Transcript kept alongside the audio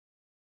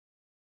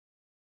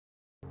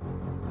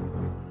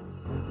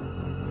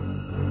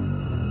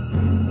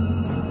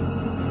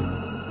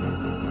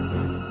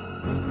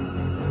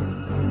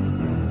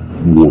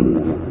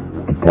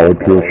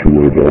podcast you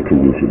are about to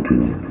listen to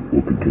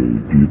will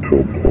contain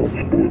detailed plot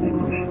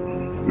spoilers.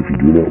 If you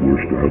do not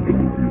wish to have the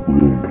movie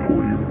ruined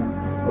for you,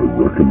 I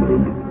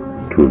recommend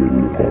turning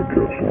the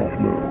podcast off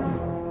now.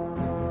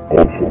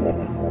 Also,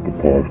 the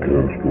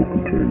podcast will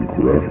contain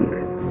graphic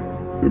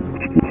and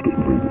explicit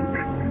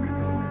language.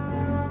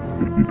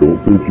 If you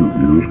don't think your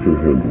ears can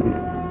handle it,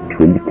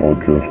 turn the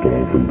podcast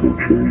off and go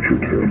change your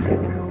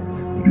tampon.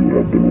 You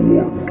have been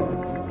warned.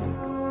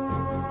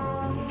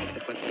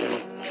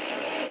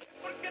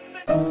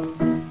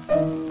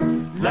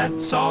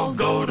 Let's all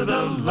go to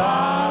the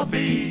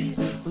lobby.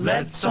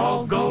 Let's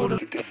all go to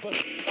the... Step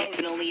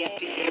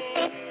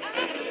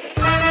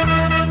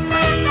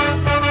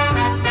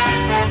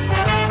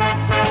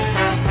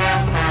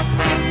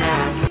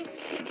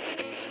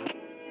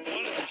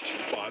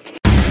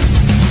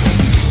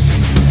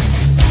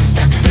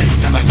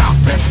into the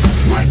darkness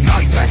when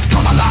nightmares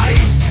come alive.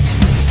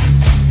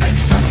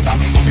 Enter the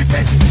movie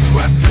pit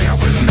where fear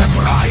will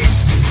mesmerize.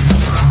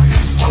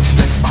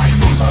 Hosted by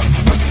loser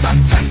with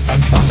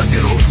uncensored thoughts and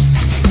news.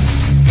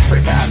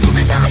 Prepare to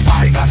be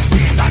terrified as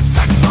we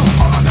dissect the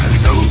horror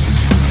loose.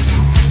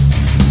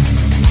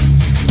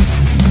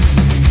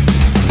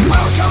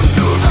 Welcome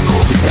to the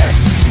movie pit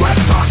where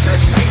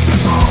darkness takes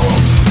control.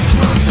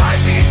 We'll dive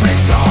deep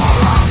into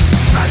horror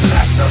and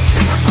let the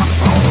secrets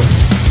unfold.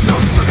 No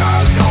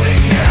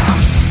sugarcoating here,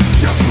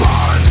 just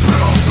raw and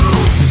brutal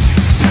truth.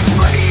 Get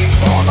ready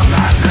for the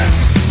madness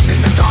in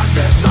the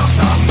darkness of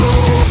the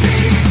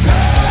movie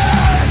pit.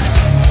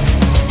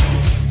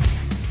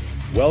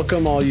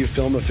 Welcome all you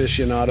film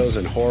aficionados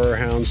and horror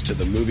hounds to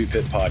the Movie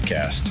Pit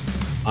Podcast.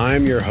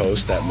 I'm your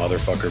host, that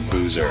motherfucker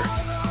Boozer.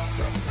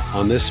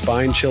 On this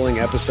spine-chilling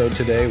episode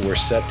today, we're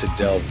set to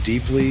delve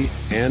deeply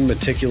and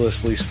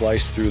meticulously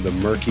slice through the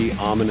murky,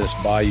 ominous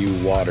bayou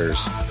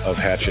waters of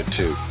Hatchet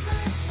II,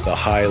 the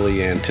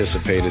highly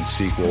anticipated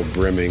sequel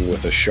brimming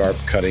with a sharp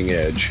cutting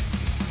edge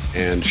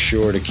and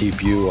sure to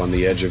keep you on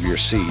the edge of your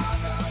seat.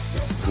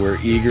 We're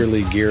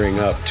eagerly gearing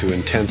up to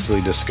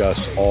intensely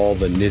discuss all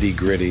the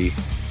nitty-gritty,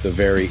 the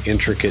very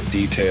intricate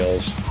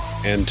details,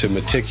 and to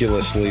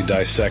meticulously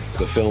dissect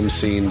the film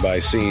scene by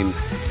scene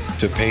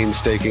to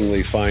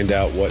painstakingly find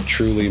out what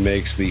truly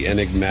makes the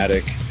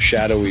enigmatic,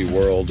 shadowy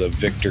world of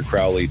Victor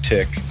Crowley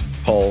tick,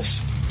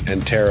 pulse,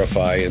 and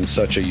terrify in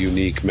such a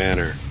unique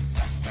manner.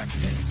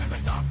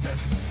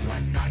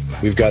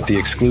 We've got the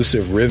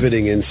exclusive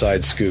riveting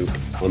inside scoop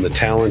on the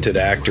talented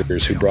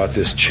actors who brought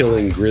this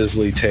chilling,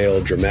 grisly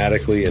tale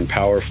dramatically and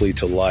powerfully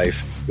to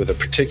life with a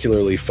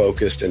particularly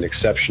focused and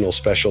exceptional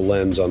special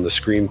lens on the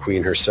Scream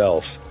Queen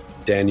herself,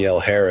 Danielle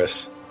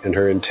Harris, and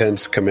her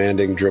intense,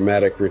 commanding,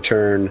 dramatic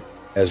return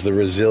as the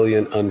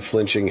resilient,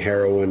 unflinching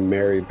heroine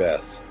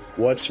Marybeth.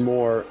 What's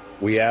more,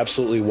 we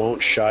absolutely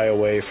won't shy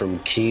away from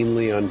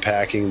keenly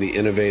unpacking the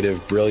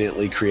innovative,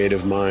 brilliantly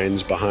creative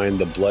minds behind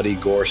the bloody,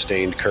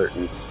 gore-stained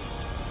curtain.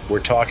 We're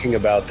talking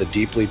about the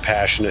deeply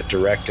passionate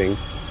directing,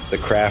 the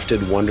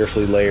crafted,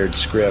 wonderfully layered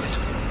script,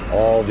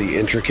 all the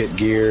intricate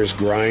gears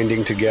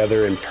grinding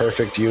together in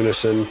perfect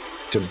unison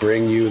to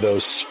bring you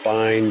those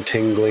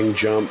spine-tingling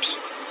jumps,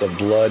 the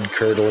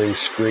blood-curdling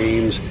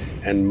screams,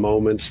 and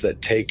moments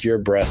that take your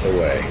breath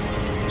away.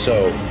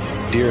 So,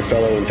 dear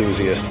fellow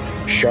enthusiast,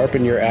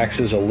 sharpen your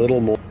axes a little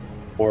more,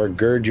 or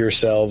gird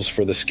yourselves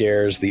for the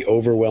scares, the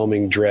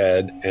overwhelming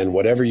dread, and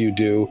whatever you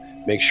do,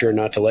 make sure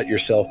not to let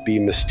yourself be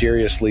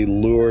mysteriously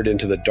lured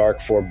into the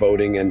dark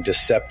foreboding and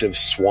deceptive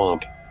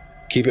swamp.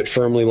 Keep it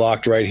firmly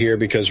locked right here,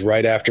 because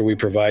right after we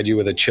provide you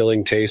with a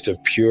chilling taste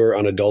of pure,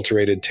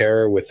 unadulterated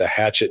terror with the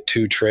Hatchet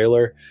II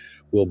trailer,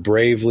 we'll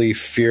bravely,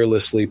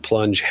 fearlessly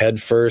plunge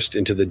headfirst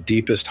into the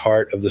deepest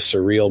heart of the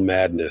surreal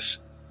madness.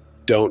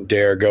 Don't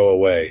dare go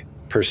away.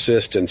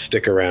 Persist and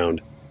stick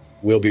around.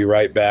 We'll be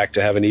right back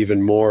to have an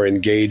even more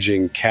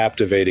engaging,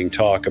 captivating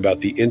talk about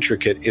the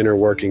intricate inner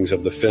workings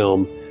of the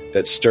film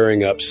that's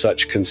stirring up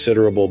such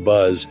considerable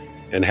buzz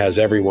and has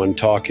everyone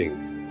talking.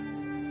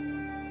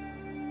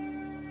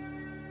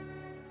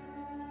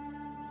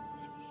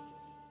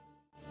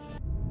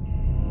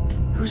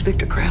 Who's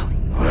Victor Crowley?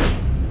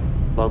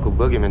 Local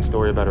boogeyman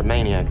story about a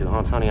maniac who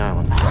haunts Honey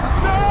Island.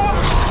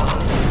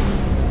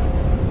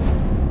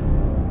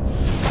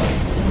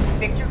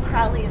 Victor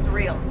Crowley is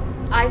real.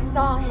 I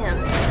saw him.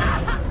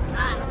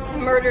 He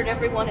murdered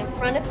everyone in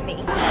front of me.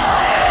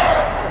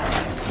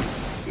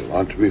 You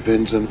want to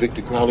revenge on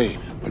Victor Crowley?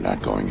 We're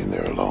not going in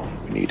there alone.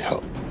 We need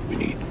help. We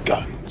need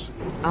guns.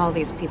 All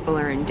these people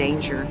are in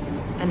danger,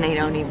 and they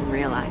don't even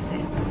realize it.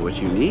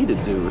 What you need to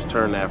do is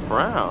turn that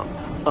frown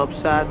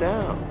upside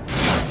down.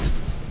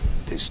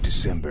 This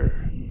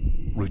December,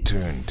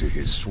 return to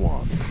his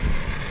swamp.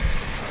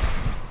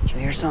 Did you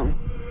hear something?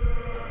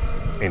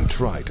 And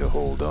try to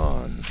hold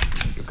on.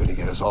 You're gonna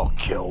get us all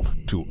killed.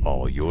 To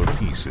all your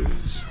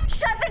pieces.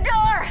 Shut the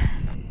door!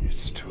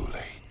 It's too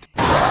late.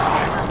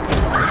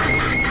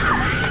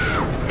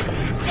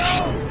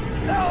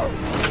 No!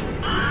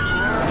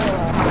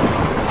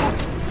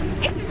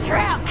 It's a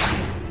trap!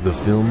 The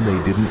film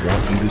they didn't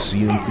want you to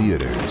see in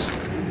theaters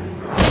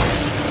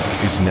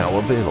is now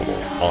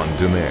available on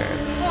demand.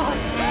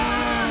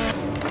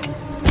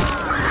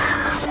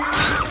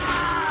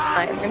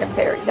 to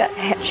bury that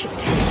hatchet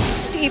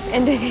deep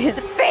into his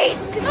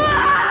face.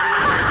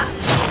 Ah!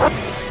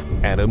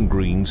 Adam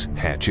Green's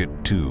Hatchet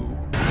II.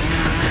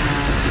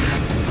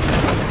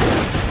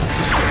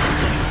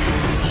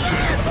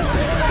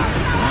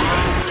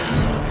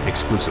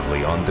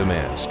 Exclusively on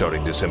demand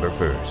starting December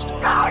 1st. Go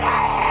to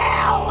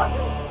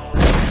hell!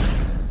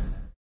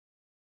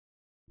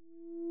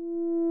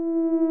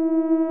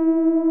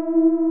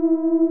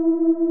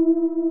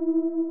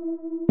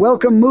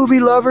 Welcome,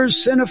 movie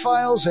lovers,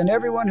 cinephiles, and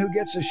everyone who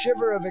gets a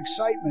shiver of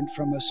excitement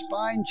from a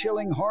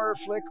spine-chilling horror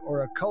flick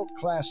or a cult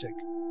classic.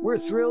 We're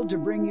thrilled to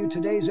bring you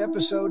today's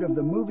episode of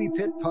the Movie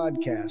Pit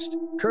Podcast,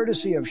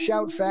 courtesy of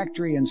Shout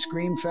Factory and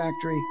Scream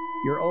Factory,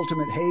 your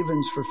ultimate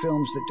havens for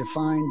films that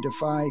define,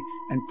 defy,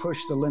 and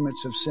push the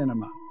limits of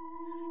cinema.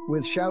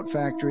 With Shout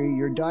Factory,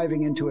 you're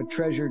diving into a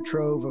treasure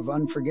trove of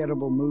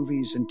unforgettable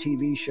movies and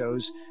TV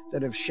shows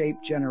that have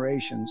shaped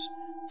generations.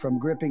 From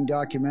gripping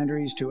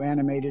documentaries to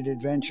animated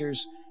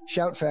adventures,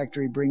 Shout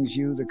Factory brings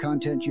you the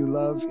content you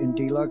love in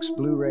deluxe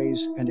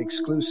Blu-rays and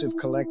exclusive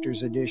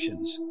collector's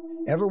editions.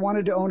 Ever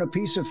wanted to own a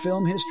piece of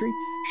film history?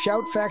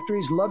 Shout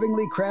Factory's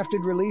lovingly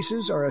crafted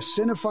releases are a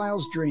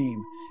cinephile's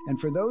dream. And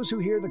for those who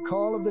hear the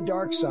call of the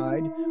dark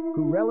side,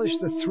 who relish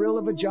the thrill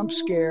of a jump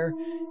scare,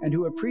 and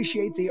who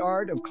appreciate the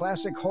art of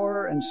classic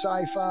horror and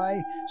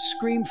sci-fi,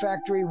 Scream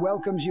Factory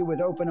welcomes you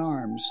with open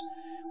arms.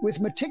 With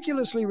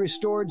meticulously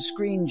restored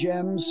screen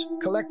gems,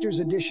 collector's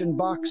edition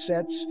box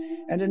sets,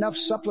 and enough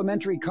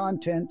supplementary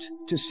content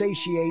to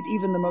satiate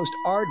even the most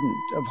ardent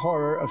of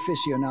horror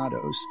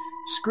aficionados,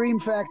 Scream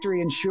Factory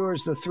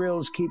ensures the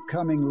thrills keep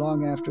coming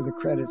long after the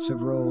credits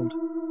have rolled.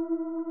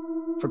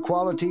 For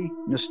quality,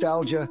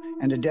 nostalgia,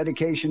 and a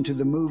dedication to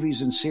the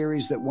movies and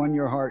series that won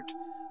your heart,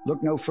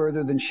 look no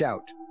further than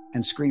Shout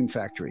and Scream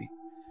Factory.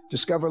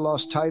 Discover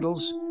lost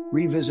titles,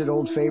 revisit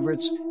old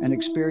favorites, and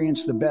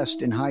experience the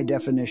best in high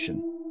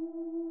definition.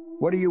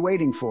 What are you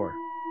waiting for?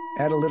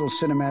 Add a little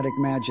cinematic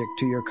magic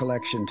to your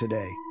collection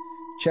today.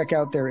 Check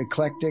out their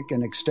eclectic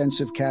and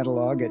extensive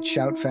catalog at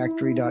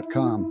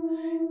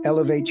shoutfactory.com.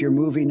 Elevate your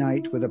movie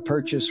night with a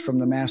purchase from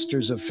the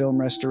masters of film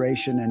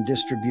restoration and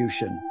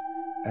distribution.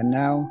 And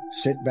now,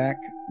 sit back,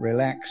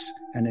 relax,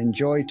 and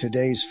enjoy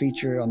today's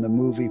feature on the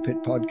Movie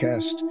Pit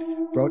Podcast,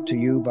 brought to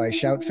you by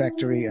Shout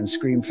Factory and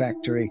Scream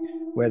Factory,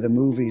 where the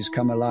movies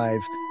come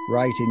alive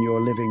right in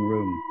your living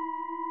room.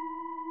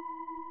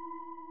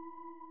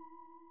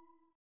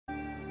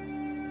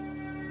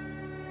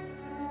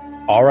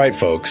 All right,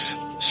 folks,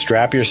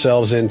 strap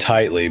yourselves in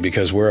tightly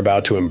because we're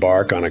about to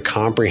embark on a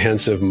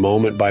comprehensive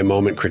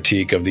moment-by-moment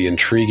critique of the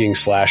intriguing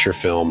slasher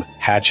film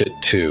Hatchet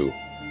II.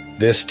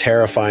 This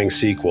terrifying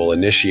sequel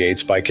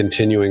initiates by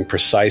continuing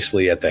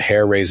precisely at the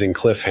hair-raising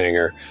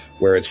cliffhanger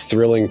where its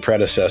thrilling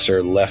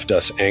predecessor left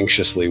us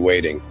anxiously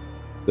waiting.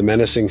 The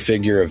menacing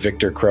figure of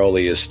Victor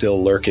Crowley is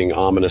still lurking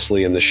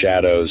ominously in the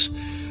shadows.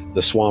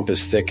 The swamp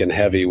is thick and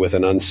heavy with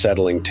an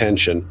unsettling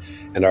tension,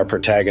 and our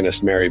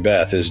protagonist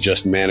Marybeth is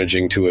just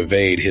managing to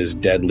evade his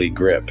deadly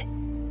grip.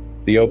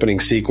 The opening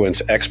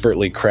sequence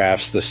expertly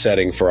crafts the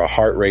setting for a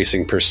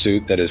heart-racing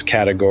pursuit that is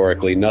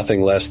categorically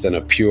nothing less than a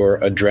pure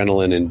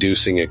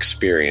adrenaline-inducing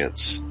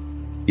experience.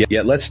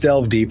 Yet let's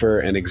delve deeper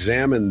and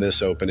examine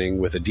this opening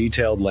with a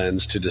detailed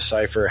lens to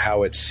decipher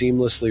how it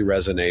seamlessly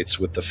resonates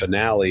with the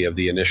finale of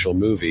the initial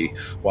movie,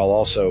 while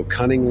also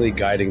cunningly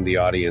guiding the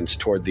audience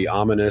toward the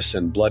ominous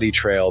and bloody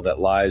trail that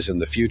lies in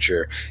the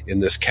future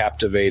in this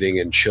captivating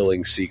and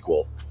chilling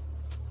sequel.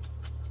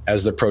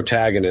 As the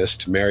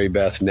protagonist,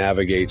 Marybeth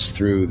navigates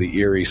through the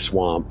eerie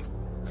swamp,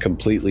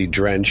 completely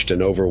drenched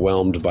and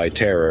overwhelmed by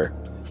terror,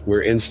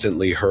 we're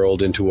instantly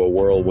hurled into a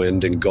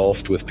whirlwind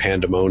engulfed with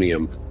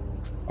pandemonium.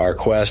 Our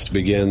quest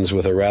begins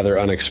with a rather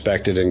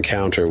unexpected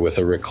encounter with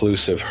a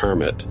reclusive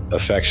hermit,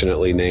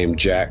 affectionately named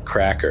Jack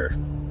Cracker.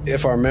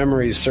 If our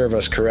memories serve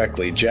us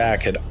correctly,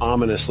 Jack had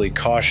ominously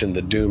cautioned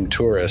the doomed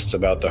tourists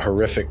about the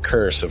horrific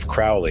curse of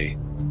Crowley.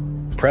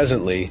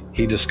 Presently,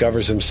 he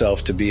discovers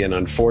himself to be an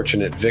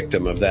unfortunate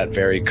victim of that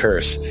very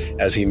curse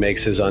as he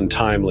makes his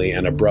untimely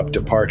and abrupt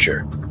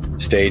departure.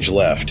 Stage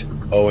left,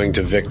 owing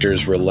to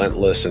Victor's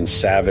relentless and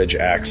savage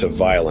acts of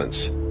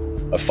violence.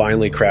 A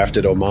finely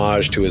crafted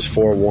homage to his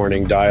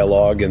forewarning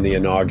dialogue in the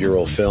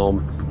inaugural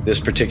film, this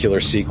particular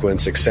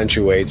sequence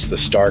accentuates the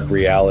stark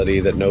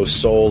reality that no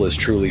soul is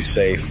truly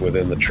safe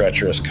within the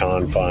treacherous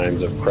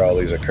confines of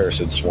Crowley's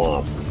accursed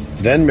swamp.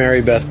 Then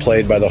Marybeth,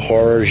 played by the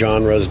horror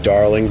genre's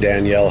darling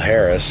Danielle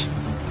Harris,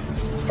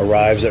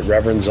 arrives at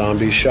Reverend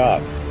Zombie's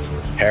shop.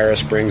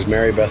 Harris brings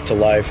Marybeth to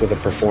life with a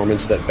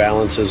performance that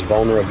balances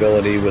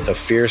vulnerability with a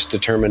fierce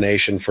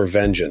determination for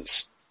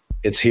vengeance.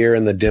 It's here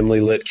in the dimly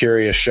lit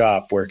curious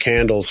shop where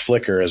candles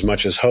flicker as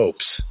much as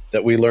hopes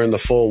that we learn the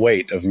full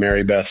weight of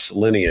Marybeth's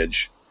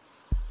lineage.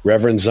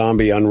 Reverend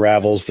Zombie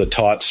unravels the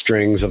taut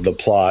strings of the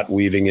plot,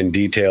 weaving in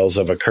details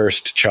of a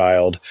cursed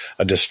child,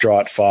 a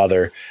distraught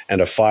father,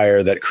 and a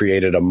fire that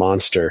created a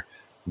monster,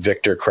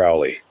 Victor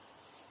Crowley.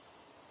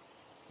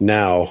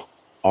 Now,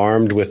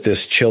 armed with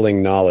this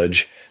chilling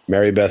knowledge,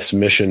 Marybeth's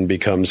mission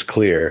becomes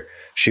clear.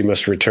 She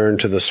must return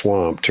to the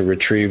swamp to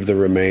retrieve the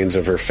remains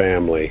of her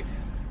family.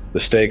 The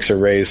stakes are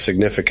raised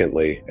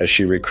significantly as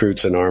she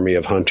recruits an army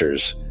of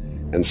hunters,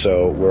 and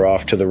so we're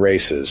off to the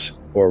races,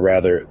 or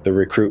rather, the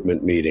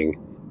recruitment meeting,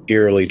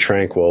 eerily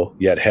tranquil,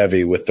 yet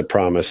heavy with the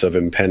promise of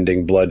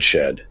impending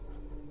bloodshed.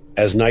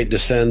 As night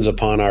descends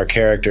upon our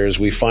characters,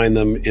 we find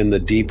them in the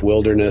deep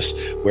wilderness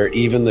where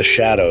even the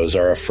shadows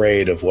are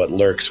afraid of what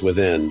lurks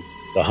within.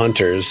 The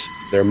hunters,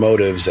 their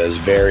motives as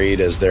varied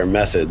as their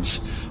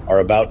methods, are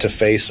about to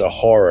face a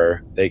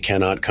horror they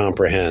cannot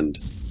comprehend.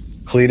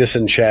 Cletus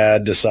and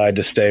Chad decide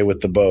to stay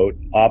with the boat,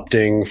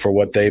 opting for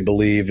what they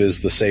believe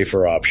is the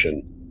safer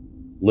option.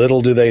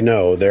 Little do they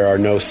know there are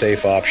no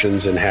safe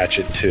options in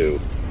Hatchet II.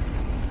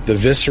 The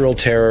visceral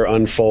terror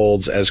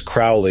unfolds as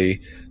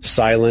Crowley,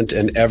 silent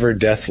and ever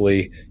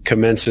deathly,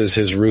 commences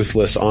his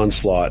ruthless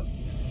onslaught.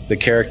 The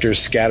characters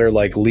scatter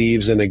like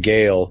leaves in a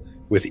gale,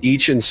 with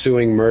each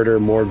ensuing murder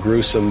more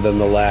gruesome than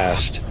the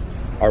last.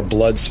 Our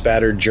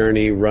blood-spattered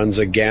journey runs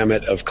a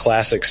gamut of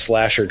classic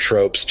slasher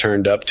tropes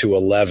turned up to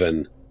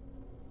 11.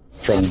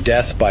 From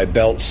death by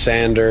belt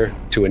sander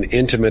to an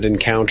intimate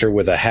encounter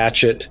with a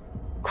hatchet,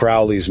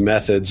 Crowley's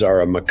methods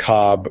are a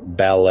macabre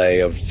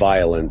ballet of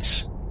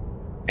violence.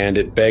 And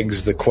it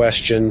begs the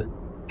question,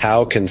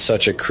 how can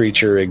such a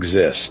creature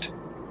exist?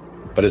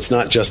 But it's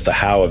not just the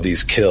how of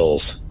these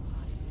kills.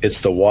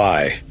 It's the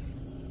why.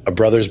 A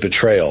brother's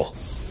betrayal,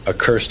 a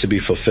curse to be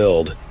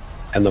fulfilled,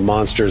 and the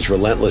monster's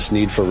relentless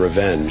need for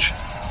revenge.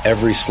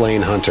 Every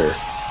slain hunter,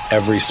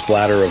 every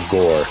splatter of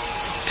gore,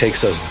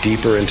 takes us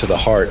deeper into the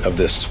heart of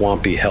this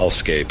swampy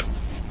hellscape.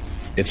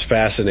 It's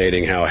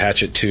fascinating how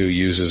Hatchet II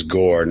uses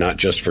gore not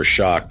just for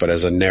shock, but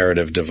as a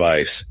narrative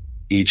device,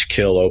 each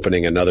kill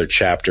opening another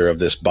chapter of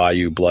this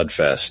bayou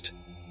bloodfest.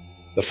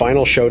 The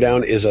final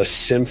showdown is a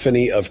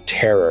symphony of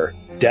terror,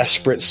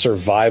 desperate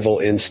survival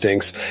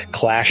instincts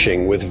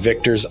clashing with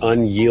Victor's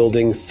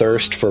unyielding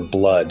thirst for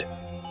blood.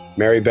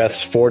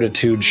 Marybeth's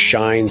fortitude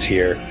shines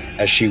here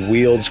as she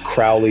wields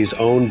Crowley's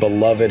own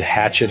beloved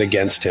hatchet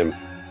against him.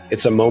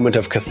 It's a moment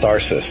of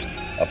catharsis,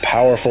 a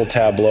powerful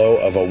tableau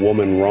of a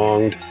woman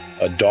wronged,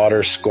 a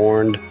daughter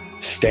scorned,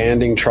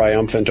 standing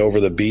triumphant over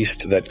the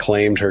beast that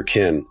claimed her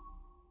kin.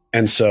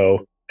 And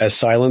so, as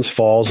silence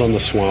falls on the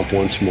swamp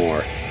once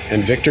more,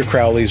 and Victor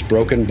Crowley's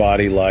broken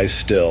body lies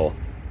still,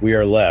 we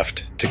are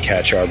left to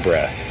catch our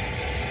breath.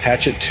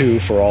 Hatchet II,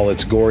 for all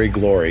its gory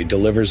glory,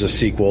 delivers a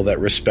sequel that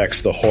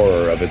respects the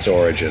horror of its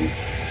origin,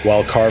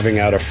 while carving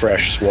out a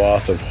fresh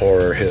swath of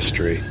horror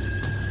history.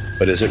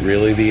 But is it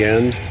really the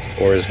end?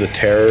 Or is the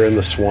terror in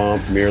the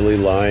swamp merely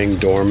lying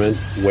dormant,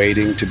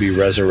 waiting to be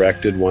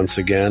resurrected once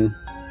again?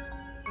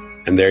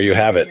 And there you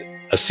have it,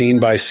 a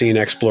scene-by-scene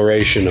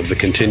exploration of the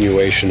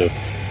continuation of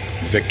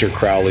Victor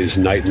Crowley's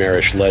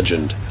nightmarish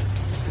legend.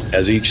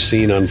 As each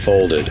scene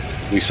unfolded,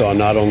 we saw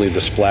not only the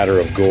splatter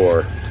of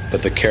gore,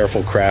 but the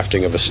careful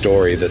crafting of a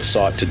story that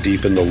sought to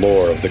deepen the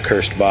lore of the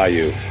cursed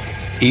bayou.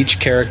 Each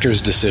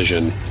character's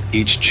decision,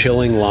 each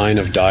chilling line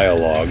of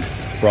dialogue,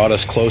 brought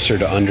us closer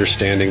to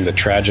understanding the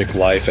tragic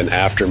life and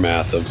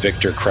aftermath of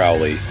Victor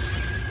Crowley.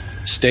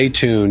 Stay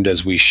tuned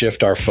as we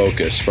shift our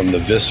focus from the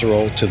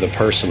visceral to the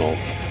personal,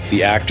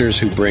 the actors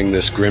who bring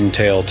this grim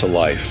tale to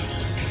life.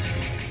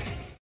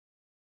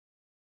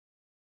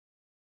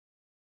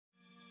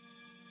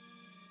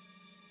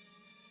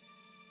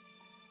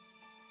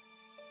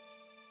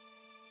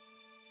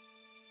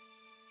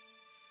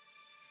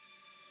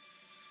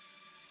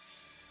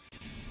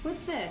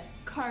 What's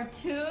this?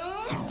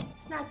 Cartoons?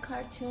 It's not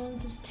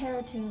cartoons, it's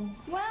terratoons.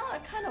 Well,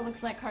 it kind of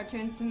looks like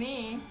cartoons to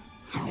me.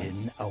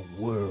 In a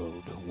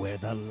world where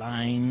the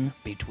line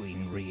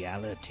between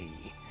reality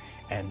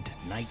and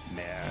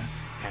nightmare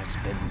has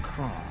been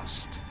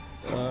crossed.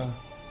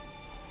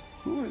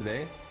 Who are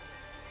they?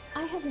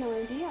 I have no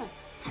idea.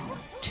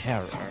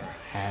 Terror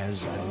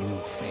has a new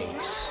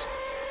face.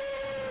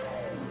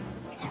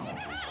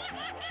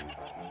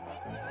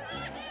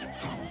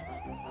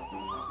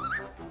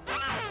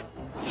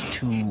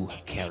 Two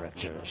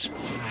characters,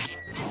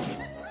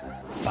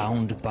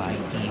 bound by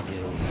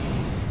evil,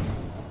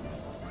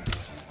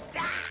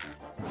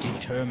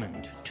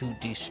 determined to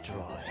destroy.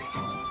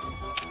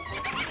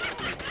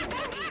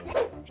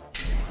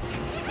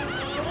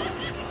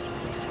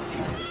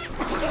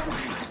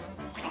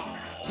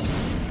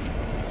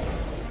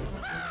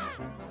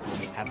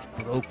 Have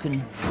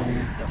broken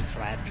through the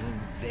fragile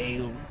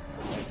veil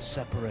that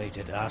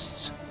separated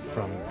us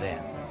from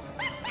them.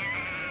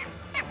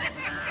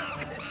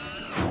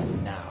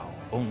 Now,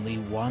 only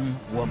one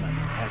woman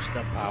has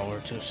the power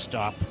to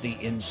stop the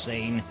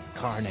insane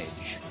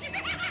carnage.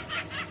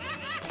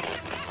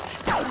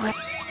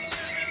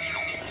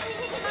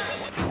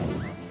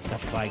 The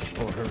fight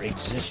for her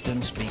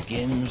existence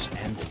begins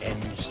and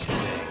ends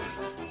today.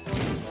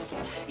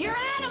 You're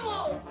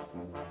animals!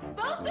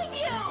 Both of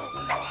you!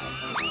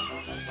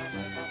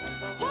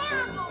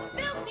 Horrible,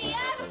 filthy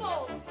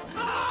animals!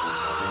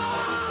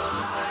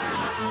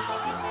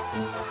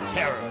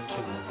 Terror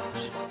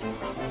Tunes.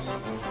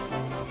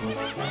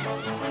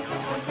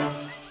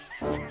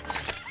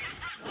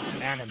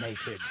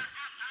 Animated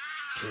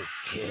to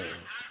kill.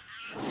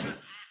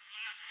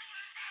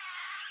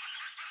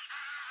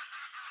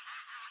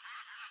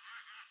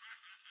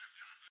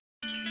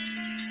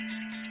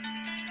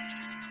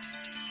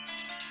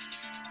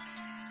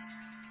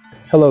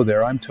 Hello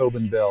there, I'm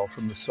Tobin Bell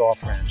from the Saw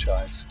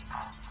franchise.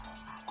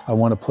 I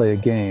want to play a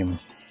game.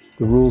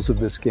 The rules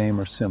of this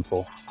game are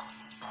simple.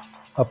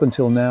 Up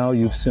until now,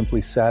 you've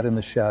simply sat in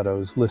the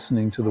shadows,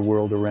 listening to the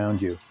world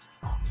around you.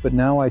 But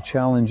now I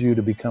challenge you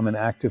to become an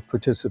active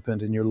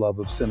participant in your love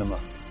of cinema.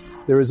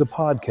 There is a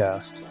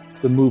podcast,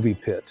 The Movie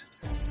Pit,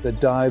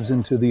 that dives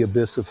into the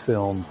abyss of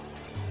film,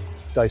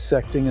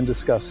 dissecting and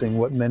discussing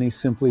what many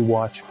simply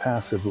watch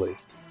passively.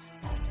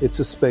 It's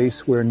a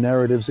space where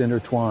narratives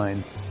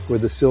intertwine, where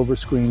the silver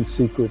screen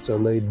secrets are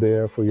laid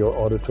bare for your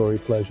auditory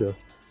pleasure.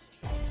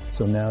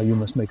 So now you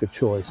must make a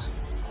choice.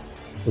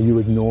 Will you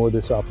ignore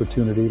this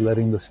opportunity,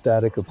 letting the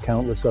static of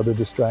countless other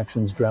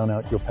distractions drown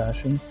out your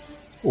passion?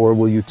 Or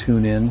will you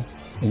tune in,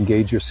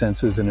 engage your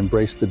senses, and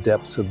embrace the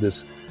depths of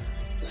this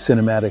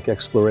cinematic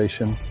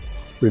exploration?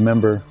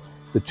 Remember,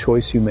 the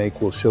choice you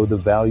make will show the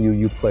value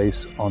you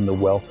place on the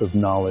wealth of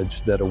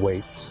knowledge that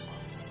awaits.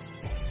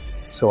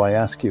 So I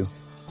ask you,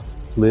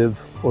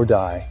 live or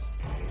die,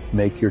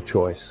 make your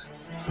choice.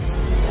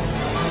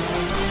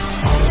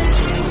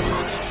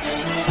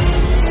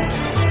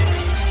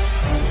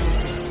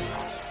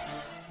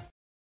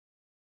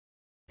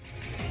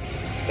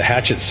 The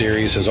Hatchet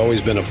series has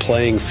always been a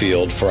playing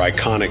field for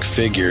iconic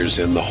figures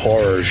in the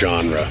horror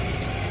genre.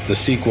 The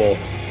sequel,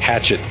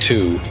 Hatchet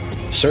II,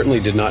 certainly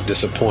did not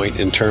disappoint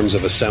in terms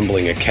of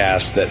assembling a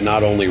cast that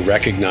not only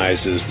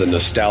recognizes the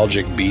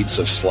nostalgic beats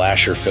of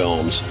slasher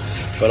films,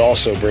 but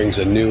also brings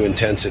a new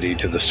intensity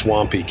to the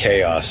swampy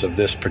chaos of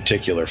this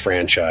particular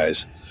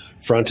franchise.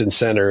 Front and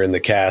center in the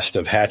cast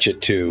of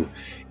Hatchet II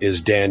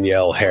is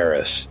Danielle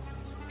Harris.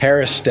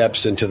 Harris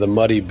steps into the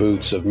muddy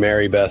boots of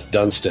Marybeth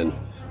Dunstan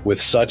with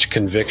such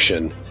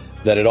conviction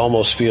that it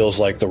almost feels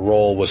like the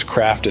role was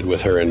crafted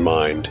with her in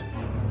mind.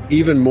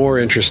 Even more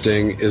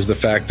interesting is the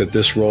fact that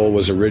this role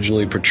was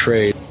originally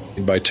portrayed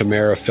by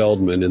Tamara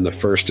Feldman in the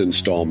first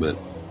installment.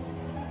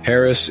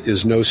 Harris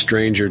is no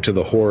stranger to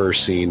the horror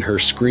scene. Her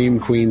Scream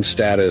Queen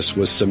status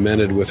was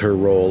cemented with her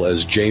role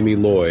as Jamie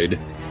Lloyd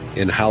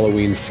in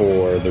Halloween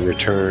 4: The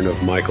Return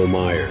of Michael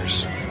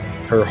Myers.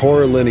 Her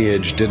horror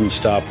lineage didn't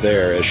stop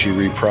there, as she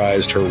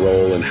reprised her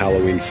role in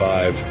Halloween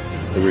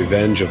 5: The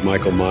Revenge of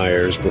Michael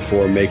Myers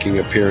before making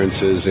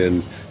appearances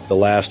in The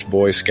Last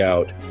Boy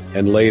Scout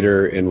and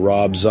later in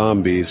Rob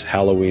Zombie's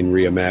Halloween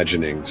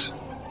reimaginings.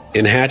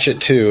 In Hatchet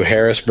 2,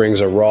 Harris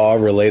brings a raw,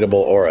 relatable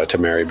aura to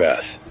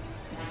Marybeth.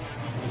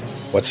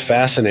 What's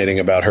fascinating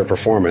about her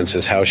performance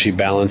is how she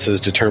balances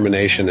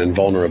determination and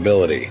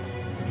vulnerability.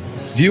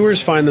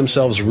 Viewers find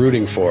themselves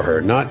rooting for her,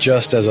 not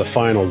just as a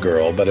final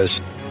girl, but as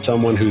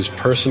someone whose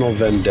personal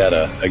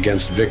vendetta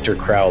against Victor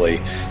Crowley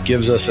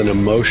gives us an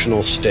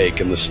emotional stake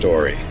in the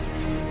story.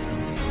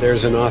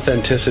 There's an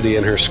authenticity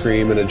in her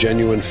scream and a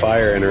genuine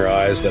fire in her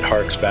eyes that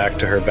harks back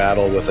to her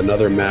battle with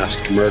another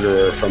masked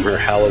murderer from her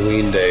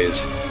Halloween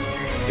days.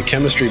 The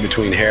chemistry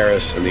between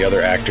Harris and the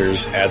other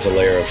actors adds a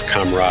layer of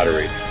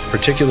camaraderie,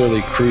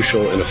 particularly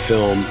crucial in a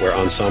film where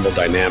ensemble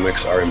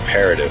dynamics are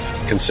imperative,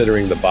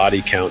 considering the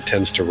body count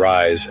tends to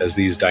rise as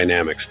these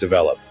dynamics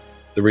develop.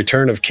 The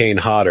return of Kane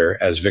Hodder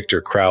as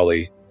Victor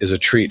Crowley is a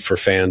treat for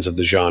fans of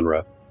the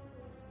genre.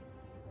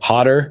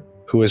 Hodder,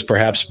 who is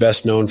perhaps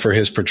best known for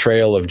his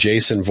portrayal of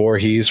Jason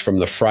Voorhees from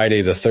the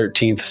Friday the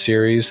 13th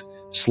series,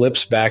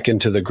 slips back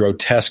into the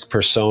grotesque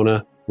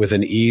persona with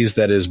an ease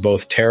that is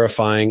both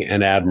terrifying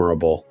and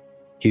admirable.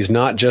 He's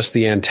not just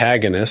the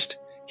antagonist,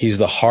 he's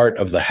the heart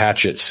of the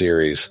Hatchet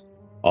series,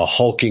 a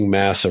hulking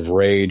mass of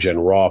rage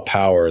and raw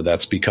power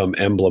that's become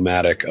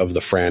emblematic of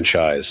the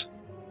franchise.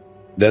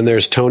 Then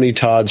there's Tony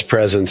Todd's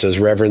presence as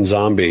Reverend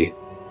Zombie,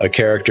 a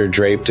character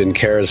draped in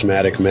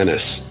charismatic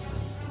menace.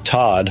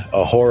 Todd,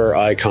 a horror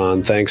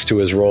icon thanks to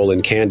his role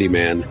in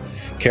Candyman,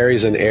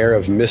 carries an air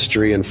of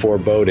mystery and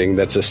foreboding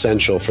that's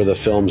essential for the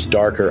film's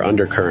darker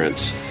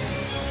undercurrents.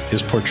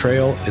 His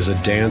portrayal is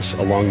a dance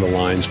along the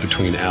lines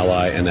between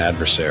ally and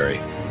adversary,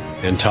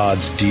 and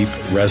Todd's deep,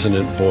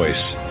 resonant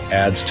voice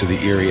adds to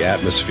the eerie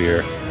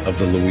atmosphere of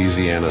the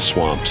Louisiana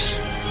swamps.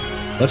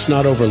 Let's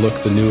not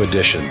overlook the new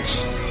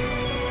additions.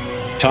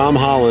 Tom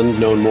Holland,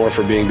 known more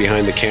for being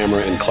behind the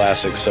camera in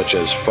classics such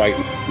as Fright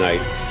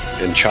Night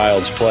and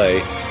Child's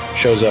Play,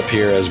 shows up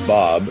here as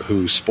Bob,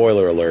 who,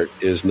 spoiler alert,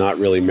 is not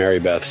really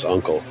Marybeth's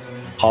uncle.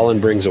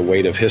 Holland brings a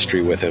weight of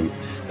history with him,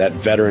 that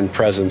veteran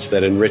presence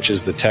that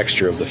enriches the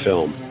texture of the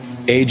film.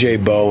 A.J.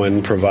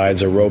 Bowen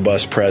provides a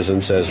robust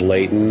presence as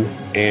Leighton,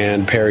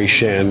 and Perry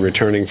Shen,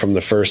 returning from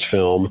the first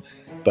film,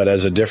 but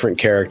as a different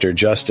character,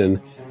 Justin,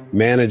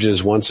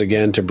 manages once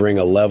again to bring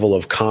a level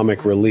of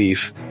comic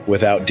relief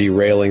without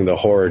derailing the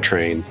horror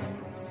train.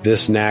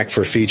 This knack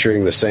for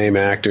featuring the same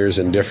actors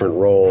in different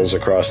roles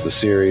across the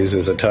series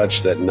is a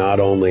touch that not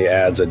only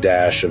adds a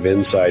dash of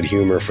inside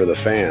humor for the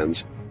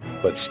fans,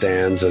 but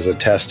stands as a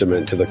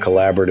testament to the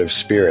collaborative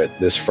spirit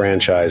this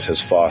franchise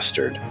has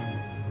fostered.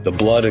 The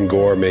blood and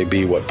gore may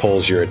be what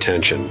pulls your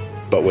attention,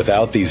 but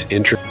without these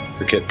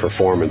intricate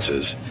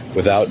performances,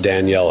 without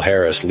Danielle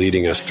Harris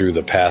leading us through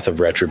the path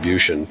of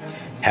retribution,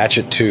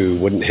 Hatchet 2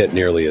 wouldn't hit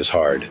nearly as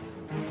hard.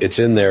 It's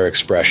in their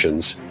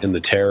expressions, in the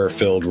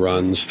terror-filled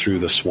runs through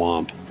the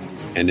swamp,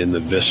 and in the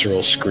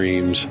visceral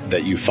screams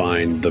that you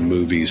find the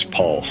movie's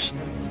pulse.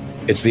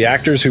 It's the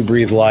actors who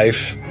breathe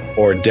life,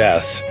 or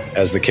death,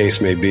 as the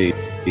case may be,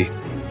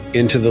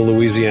 into the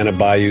Louisiana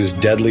bayou's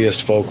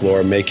deadliest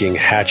folklore, making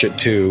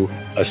Hatchet II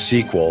a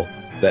sequel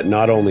that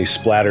not only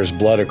splatters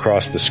blood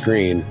across the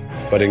screen,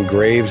 but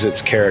engraves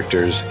its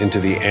characters into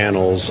the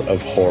annals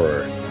of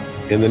horror.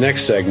 In the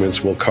next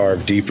segments, we'll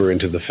carve deeper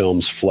into the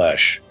film's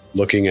flesh,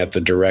 looking at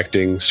the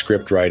directing,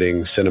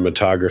 scriptwriting,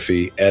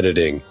 cinematography,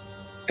 editing,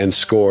 and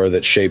score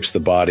that shapes the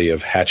body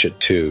of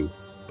Hatchet II.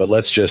 But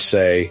let's just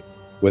say,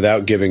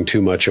 without giving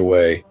too much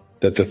away,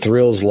 that the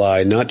thrills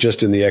lie not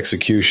just in the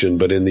execution,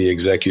 but in the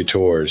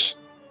executors.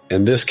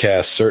 And this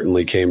cast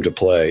certainly came to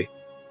play.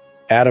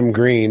 Adam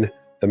Green,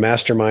 the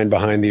mastermind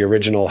behind the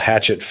original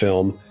Hatchet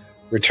film,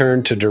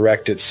 returned to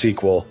direct its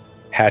sequel,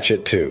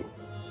 Hatchet II.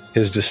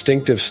 His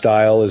distinctive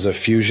style is a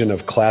fusion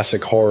of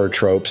classic horror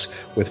tropes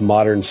with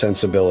modern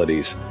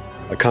sensibilities,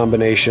 a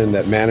combination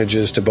that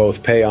manages to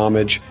both pay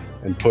homage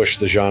and push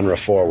the genre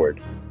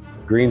forward.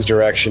 Green's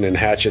direction in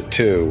Hatchet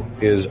II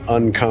is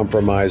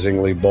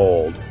uncompromisingly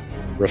bold,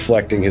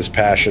 reflecting his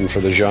passion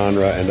for the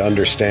genre and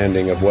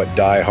understanding of what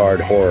die-hard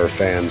horror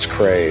fans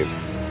crave.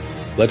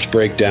 Let's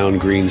break down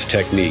Green's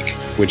technique,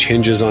 which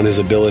hinges on his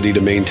ability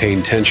to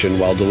maintain tension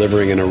while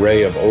delivering an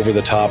array of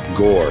over-the-top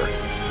gore.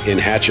 In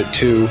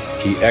Hatchet II,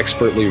 he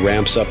expertly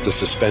ramps up the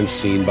suspense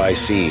scene by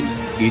scene,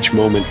 each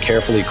moment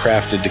carefully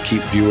crafted to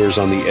keep viewers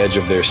on the edge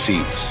of their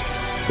seats.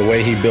 The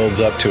way he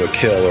builds up to a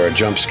kill or a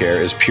jump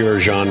scare is pure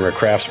genre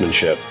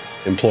craftsmanship,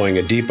 employing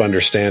a deep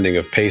understanding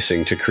of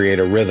pacing to create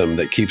a rhythm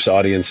that keeps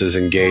audiences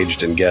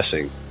engaged and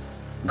guessing.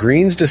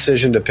 Green's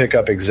decision to pick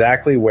up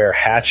exactly where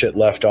Hatchet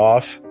left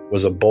off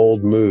was a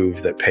bold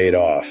move that paid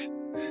off.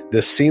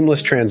 This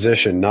seamless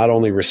transition not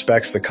only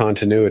respects the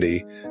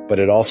continuity, but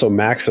it also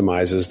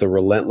maximizes the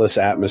relentless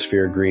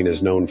atmosphere Green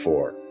is known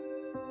for.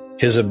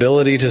 His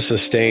ability to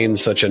sustain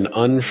such an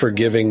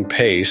unforgiving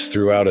pace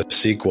throughout a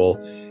sequel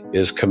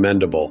is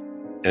commendable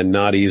and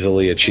not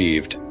easily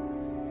achieved.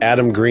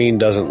 Adam Green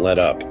doesn't let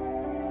up,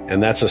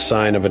 and that's a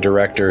sign of a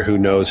director who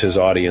knows his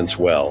audience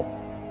well.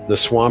 The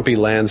swampy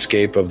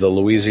landscape of the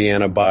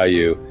Louisiana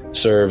bayou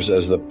serves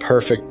as the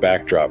perfect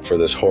backdrop for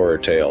this horror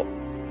tale,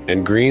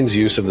 and Green's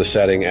use of the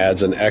setting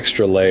adds an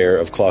extra layer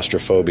of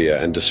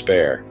claustrophobia and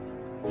despair.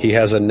 He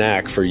has a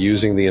knack for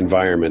using the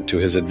environment to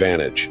his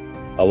advantage,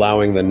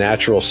 allowing the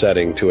natural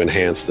setting to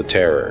enhance the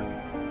terror.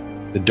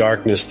 The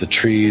darkness, the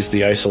trees,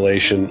 the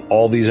isolation,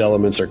 all these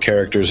elements are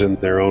characters in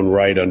their own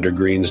right under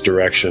Green's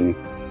direction.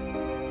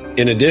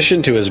 In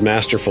addition to his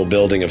masterful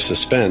building of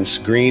suspense,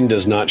 Green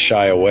does not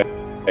shy away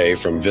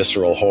from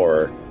visceral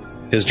horror.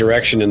 His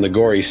direction in the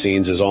gory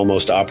scenes is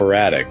almost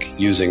operatic,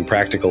 using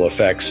practical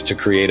effects to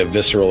create a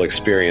visceral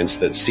experience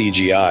that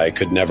CGI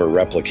could never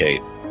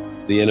replicate.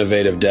 The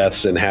innovative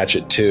deaths in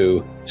Hatchet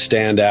II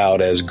stand out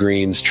as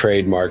Green's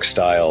trademark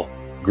style.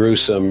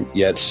 Gruesome,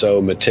 yet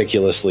so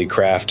meticulously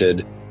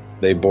crafted,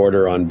 they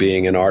border on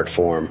being an art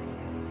form.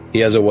 He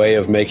has a way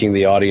of making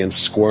the audience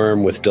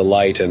squirm with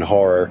delight and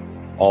horror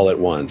all at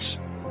once.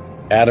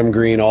 Adam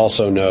Green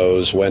also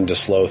knows when to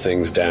slow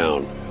things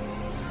down.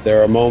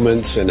 There are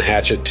moments in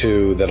Hatchet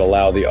II that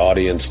allow the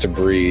audience to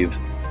breathe,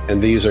 and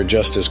these are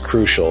just as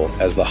crucial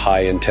as the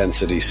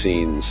high-intensity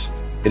scenes.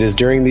 It is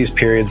during these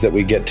periods that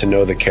we get to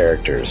know the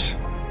characters,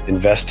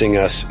 investing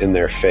us in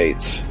their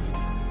fates.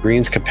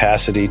 Green's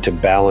capacity to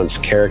balance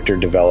character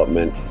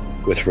development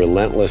with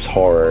relentless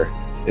horror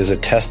is a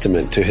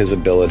testament to his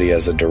ability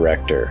as a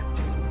director.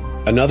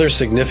 Another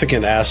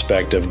significant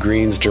aspect of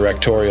Green's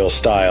directorial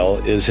style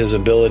is his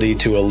ability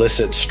to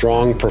elicit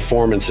strong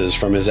performances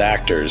from his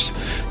actors.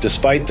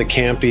 Despite the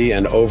campy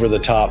and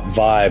over-the-top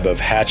vibe of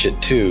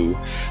Hatchet II,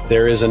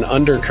 there is an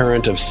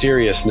undercurrent of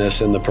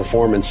seriousness in the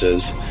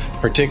performances,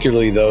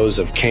 particularly those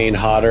of Kane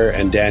Hodder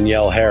and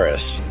Danielle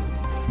Harris.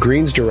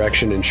 Green's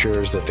direction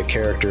ensures that the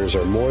characters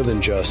are more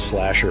than just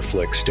slasher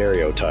flick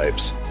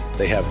stereotypes.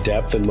 They have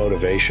depth and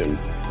motivation,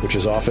 which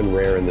is often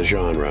rare in the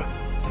genre.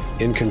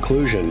 In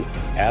conclusion,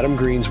 Adam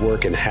Green's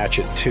work in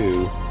Hatchet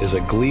II is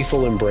a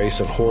gleeful embrace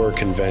of horror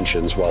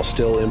conventions while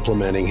still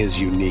implementing his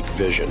unique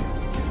vision.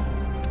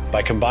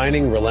 By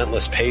combining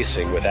relentless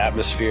pacing with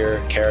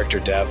atmosphere, character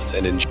depth,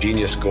 and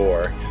ingenious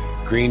gore,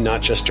 Green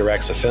not just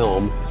directs a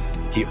film,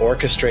 he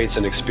orchestrates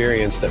an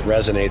experience that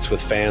resonates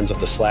with fans of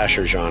the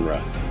slasher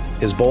genre.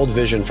 His bold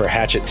vision for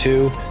Hatchet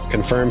II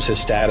confirms his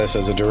status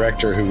as a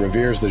director who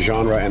reveres the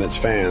genre and its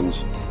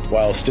fans,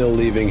 while still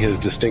leaving his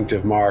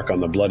distinctive mark on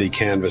the bloody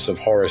canvas of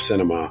horror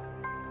cinema.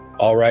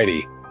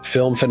 Alrighty,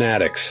 film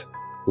fanatics,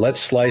 let's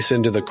slice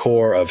into the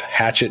core of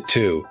Hatchet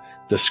II,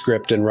 the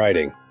script and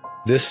writing.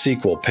 This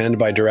sequel, penned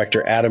by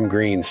director Adam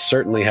Green,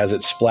 certainly has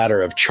its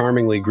splatter of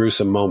charmingly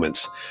gruesome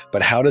moments,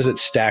 but how does it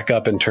stack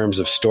up in terms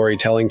of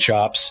storytelling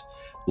chops?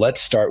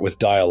 Let's start with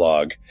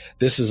dialogue.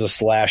 This is a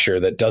slasher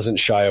that doesn't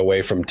shy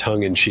away from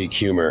tongue-in-cheek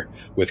humor,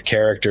 with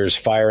characters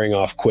firing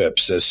off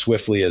quips as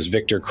swiftly as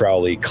Victor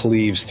Crowley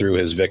cleaves through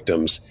his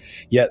victims.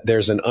 Yet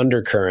there's an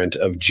undercurrent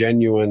of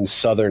genuine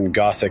Southern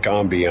Gothic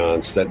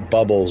ambiance that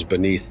bubbles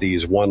beneath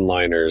these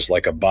one-liners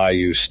like a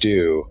bayou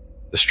stew.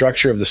 The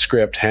structure of the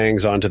script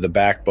hangs onto the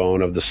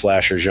backbone of the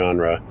slasher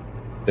genre.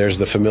 There's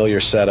the familiar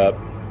setup,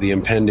 the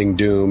impending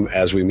doom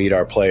as we meet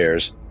our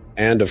players,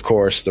 and, of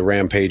course, the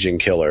rampaging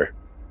killer.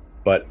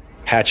 But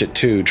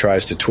Hatchet II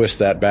tries to twist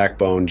that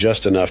backbone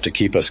just enough to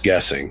keep us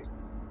guessing.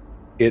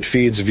 It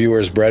feeds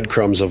viewers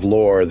breadcrumbs of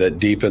lore that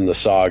deepen the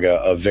saga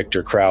of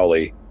Victor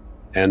Crowley,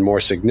 and more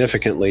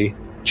significantly,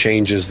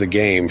 changes the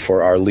game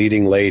for our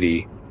leading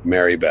lady,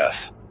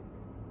 Marybeth.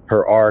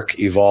 Her arc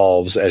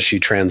evolves as she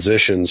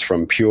transitions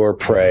from pure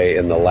prey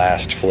in the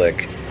last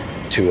flick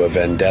to a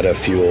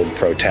vendetta-fueled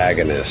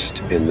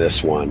protagonist in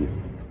this one.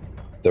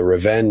 The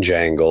revenge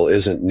angle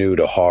isn't new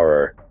to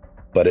horror,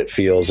 but it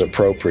feels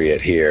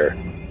appropriate here,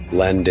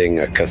 lending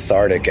a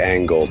cathartic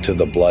angle to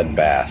the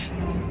bloodbath,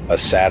 a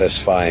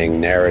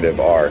satisfying narrative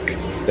arc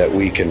that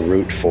we can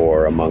root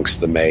for amongst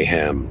the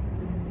mayhem.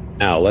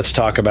 Now, let's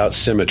talk about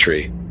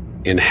symmetry.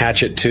 In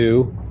Hatchet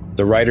II,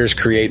 the writers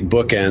create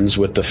bookends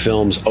with the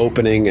film's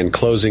opening and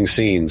closing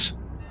scenes,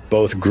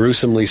 both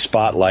gruesomely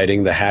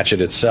spotlighting the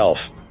hatchet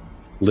itself.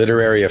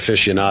 Literary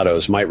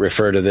aficionados might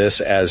refer to this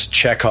as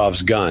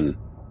Chekhov's gun.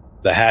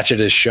 The hatchet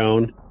is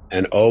shown,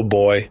 and oh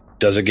boy,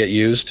 does it get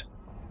used.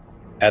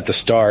 At the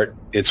start,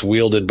 it's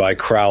wielded by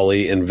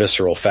Crowley in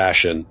visceral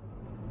fashion.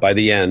 By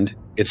the end,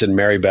 it's in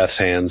Marybeth's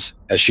hands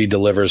as she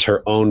delivers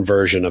her own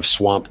version of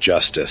swamp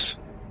justice.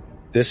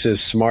 This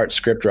is smart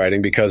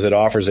scriptwriting because it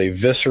offers a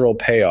visceral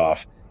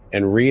payoff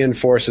and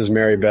reinforces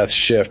Marybeth's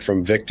shift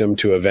from victim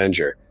to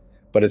avenger.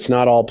 But it's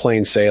not all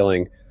plain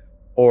sailing,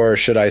 or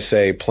should I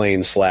say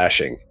plain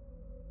slashing.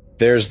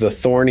 There's the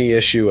thorny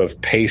issue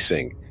of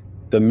pacing.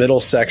 The middle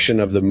section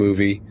of the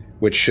movie,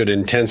 which should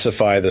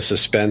intensify the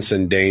suspense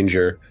and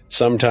danger,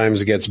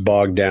 sometimes gets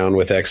bogged down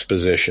with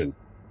exposition.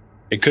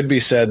 It could be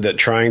said that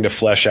trying to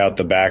flesh out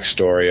the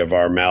backstory of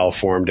our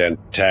malformed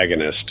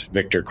antagonist,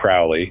 Victor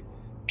Crowley,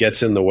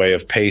 gets in the way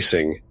of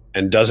pacing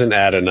and doesn't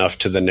add enough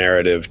to the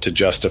narrative to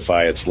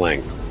justify its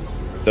length,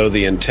 though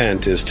the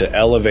intent is to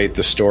elevate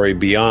the story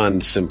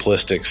beyond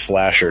simplistic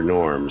slasher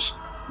norms.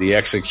 The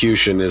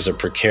execution is a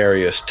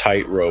precarious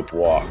tightrope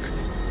walk.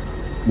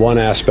 One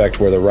aspect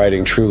where the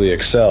writing truly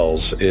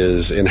excels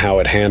is in how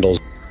it handles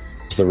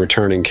the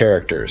returning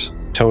characters.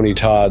 Tony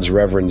Todd's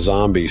Reverend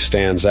Zombie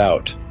stands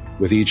out,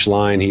 with each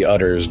line he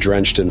utters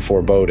drenched in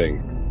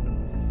foreboding.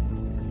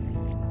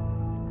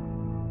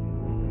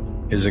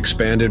 His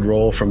expanded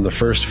role from the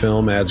first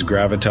film adds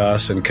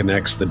gravitas and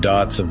connects the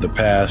dots of the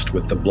past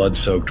with the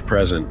blood-soaked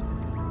present.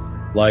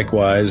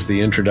 Likewise,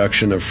 the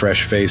introduction of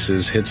fresh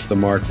faces hits the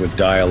mark with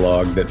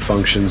dialogue that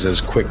functions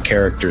as quick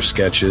character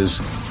sketches,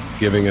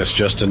 giving us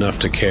just enough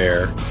to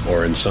care,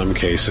 or in some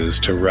cases,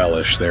 to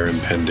relish their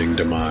impending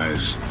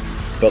demise.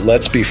 But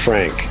let's be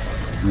frank,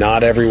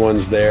 not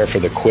everyone's there for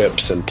the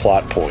quips and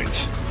plot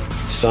points.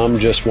 Some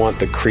just want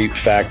the creep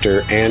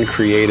factor and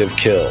creative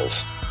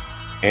kills.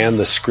 And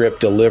the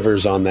script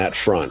delivers on that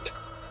front,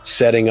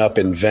 setting up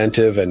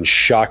inventive and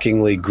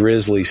shockingly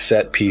grisly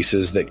set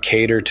pieces that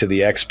cater to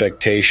the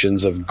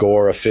expectations of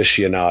gore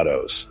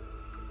aficionados.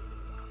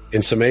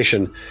 In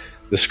summation,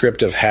 the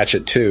script of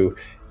Hatchet II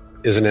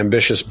is an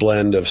ambitious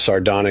blend of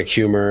sardonic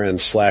humor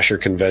and slasher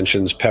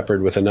conventions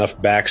peppered with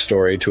enough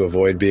backstory to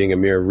avoid being a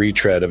mere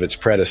retread of its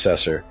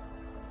predecessor.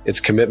 Its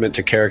commitment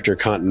to character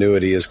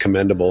continuity is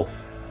commendable,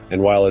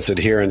 and while its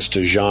adherence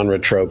to genre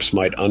tropes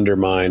might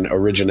undermine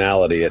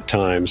originality at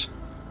times,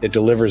 it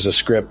delivers a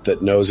script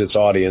that knows its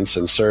audience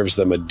and serves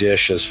them a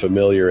dish as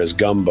familiar as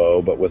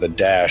gumbo but with a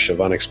dash of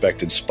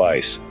unexpected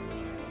spice.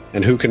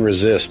 And who can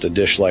resist a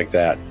dish like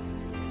that?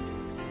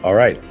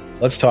 Alright,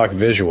 let's talk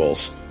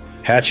visuals.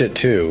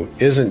 Hatchet II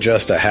isn't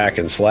just a hack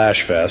and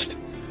slash fest,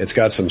 it's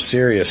got some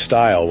serious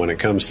style when it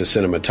comes to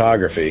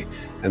cinematography,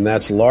 and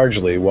that's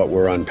largely what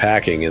we're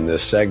unpacking in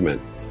this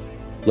segment.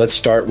 Let's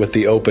start with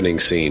the opening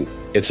scene.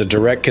 It's a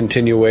direct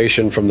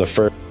continuation from the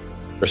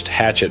first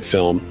Hatchet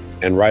film,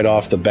 and right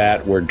off the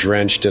bat we're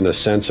drenched in a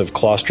sense of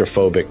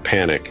claustrophobic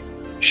panic.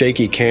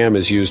 Shaky cam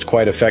is used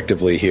quite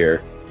effectively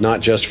here, not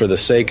just for the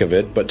sake of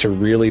it, but to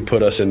really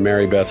put us in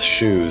Marybeth's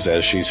shoes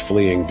as she's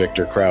fleeing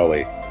Victor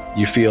Crowley.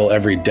 You feel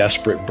every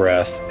desperate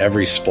breath,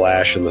 every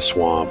splash in the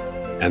swamp,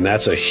 and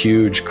that's a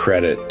huge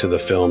credit to the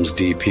film's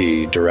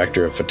DP,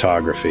 director of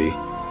photography.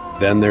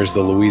 Then there's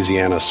the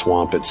Louisiana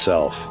swamp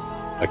itself,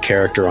 a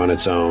character on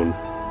its own,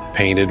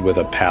 painted with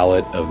a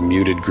palette of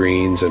muted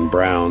greens and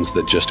browns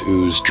that just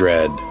ooze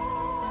dread.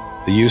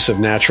 The use of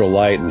natural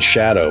light and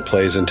shadow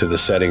plays into the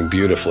setting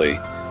beautifully,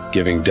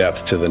 giving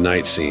depth to the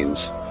night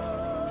scenes.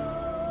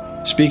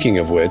 Speaking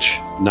of which,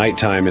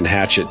 nighttime in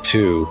Hatchet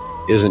II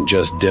isn't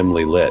just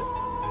dimly lit.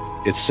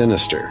 It's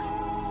sinister.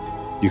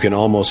 You can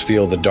almost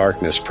feel the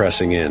darkness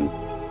pressing in,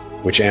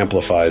 which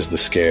amplifies the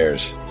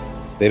scares.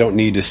 They don't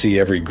need to see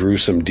every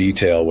gruesome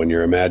detail when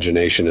your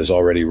imagination is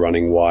already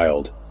running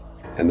wild,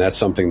 and that's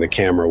something the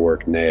camera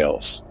work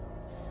nails.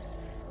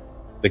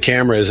 The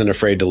camera isn't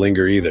afraid to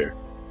linger either.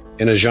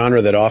 In a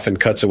genre that often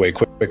cuts away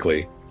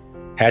quickly,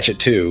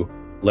 Hatchet II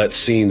lets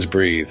scenes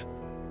breathe.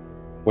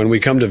 When we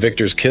come to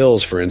Victor's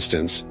kills, for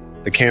instance,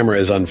 the camera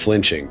is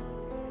unflinching.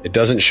 It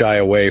doesn't shy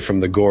away from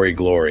the gory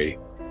glory.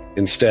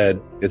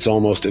 Instead, it's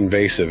almost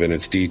invasive in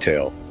its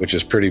detail, which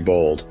is pretty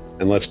bold.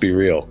 And let's be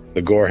real,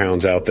 the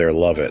gorehounds out there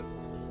love it.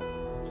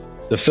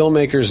 The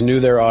filmmakers knew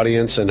their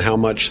audience and how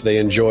much they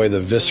enjoy the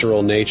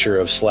visceral nature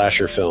of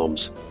slasher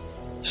films.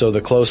 So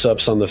the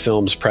close-ups on the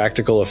film's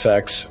practical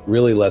effects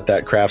really let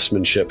that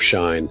craftsmanship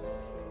shine.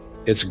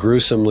 It's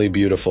gruesomely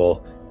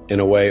beautiful, in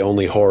a way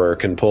only horror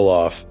can pull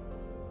off,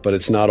 but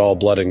it's not all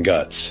blood and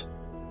guts.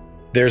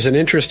 There's an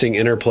interesting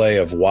interplay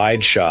of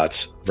wide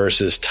shots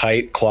versus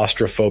tight,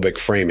 claustrophobic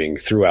framing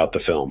throughout the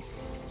film.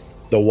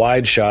 The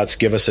wide shots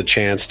give us a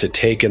chance to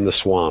take in the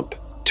swamp,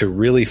 to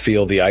really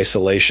feel the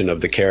isolation of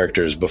the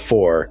characters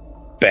before,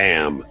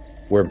 bam,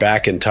 we're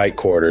back in tight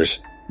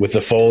quarters, with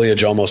the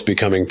foliage almost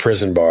becoming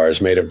prison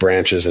bars made of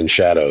branches and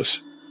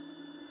shadows.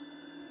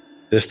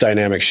 This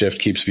dynamic shift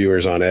keeps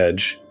viewers on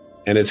edge,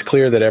 and it's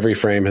clear that every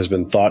frame has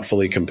been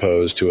thoughtfully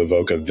composed to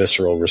evoke a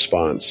visceral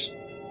response.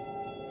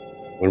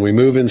 When we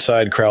move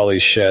inside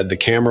Crowley's shed, the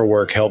camera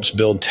work helps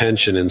build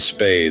tension in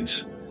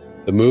spades.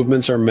 The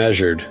movements are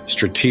measured,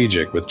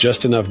 strategic, with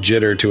just enough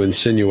jitter to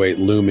insinuate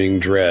looming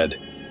dread.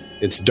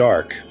 It's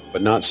dark,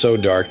 but not so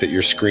dark that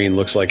your screen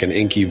looks like an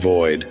inky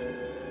void.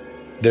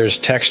 There's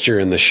texture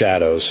in the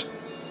shadows.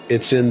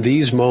 It's in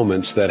these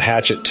moments that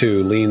Hatchet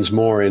II leans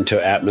more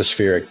into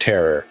atmospheric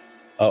terror,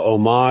 a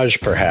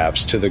homage,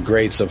 perhaps, to the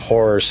greats of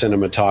horror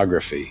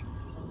cinematography.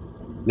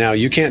 Now,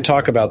 you can't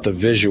talk about the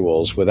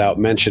visuals without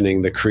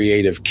mentioning the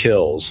creative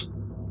kills,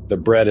 the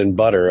bread and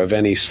butter of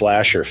any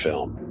slasher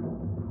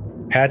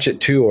film.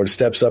 Hatchet II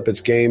steps up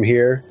its game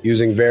here,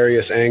 using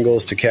various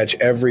angles to catch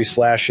every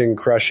slashing,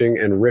 crushing,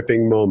 and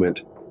ripping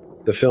moment.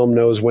 The film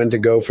knows when to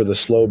go for the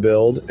slow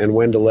build and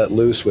when to let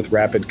loose with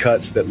rapid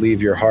cuts that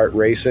leave your heart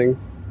racing.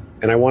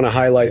 And I want to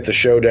highlight the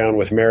showdown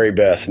with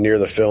Marybeth near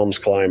the film's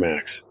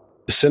climax.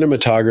 The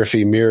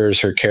cinematography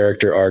mirrors her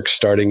character arc,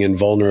 starting in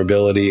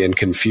vulnerability and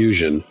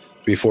confusion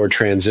before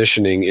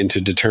transitioning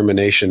into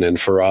determination and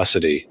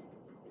ferocity.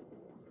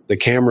 The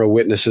camera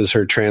witnesses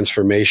her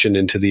transformation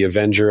into the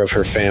avenger of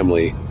her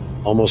family,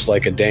 almost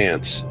like a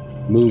dance,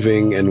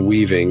 moving and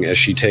weaving as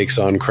she takes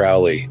on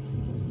Crowley.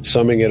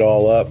 Summing it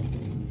all up,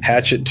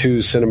 Hatchet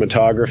II's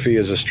cinematography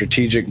is a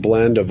strategic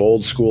blend of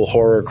old-school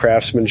horror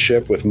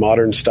craftsmanship with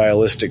modern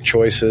stylistic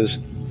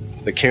choices.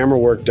 The camera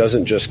work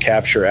doesn't just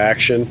capture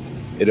action,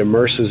 it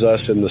immerses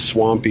us in the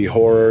swampy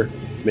horror,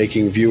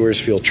 making viewers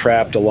feel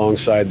trapped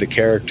alongside the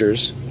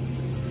characters.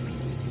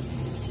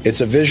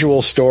 It's a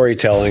visual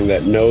storytelling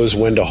that knows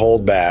when to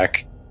hold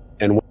back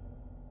and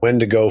when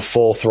to go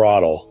full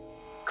throttle,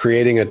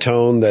 creating a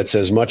tone that's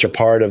as much a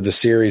part of the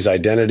series'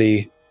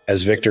 identity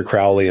as Victor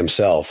Crowley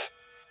himself.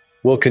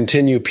 We'll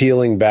continue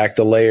peeling back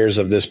the layers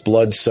of this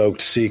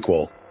blood-soaked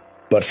sequel,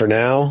 but for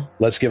now,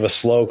 let's give a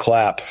slow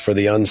clap for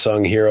the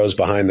unsung heroes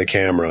behind the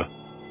camera.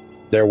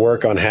 Their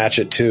work on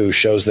Hatchet II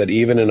shows that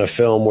even in a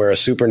film where a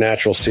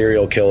supernatural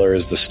serial killer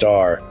is the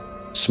star,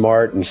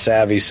 smart and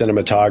savvy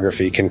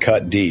cinematography can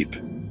cut deep,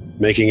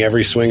 making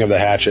every swing of the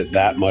hatchet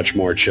that much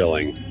more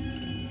chilling.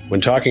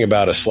 When talking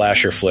about a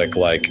slasher flick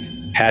like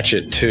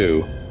Hatchet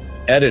II,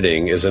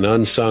 editing is an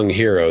unsung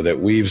hero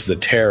that weaves the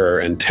terror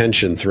and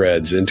tension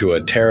threads into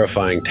a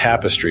terrifying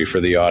tapestry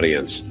for the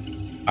audience.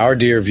 Our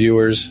dear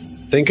viewers,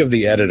 think of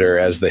the editor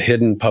as the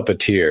hidden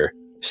puppeteer,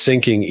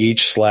 syncing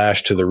each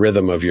slash to the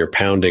rhythm of your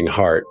pounding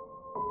heart.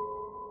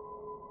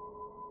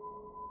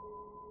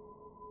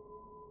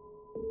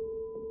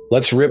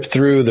 Let's rip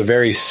through the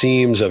very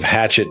seams of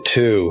Hatchet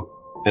II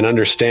and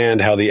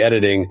understand how the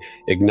editing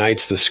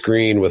ignites the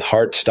screen with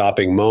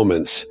heart-stopping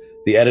moments.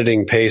 The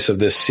editing pace of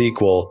this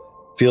sequel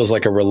feels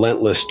like a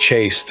relentless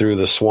chase through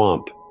the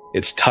swamp.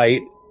 It's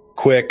tight,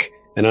 quick,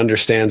 and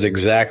understands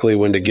exactly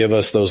when to give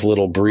us those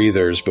little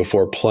breathers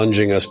before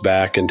plunging us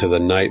back into the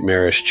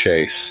nightmarish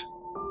chase.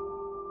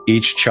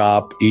 Each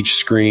chop, each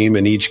scream,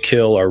 and each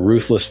kill are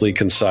ruthlessly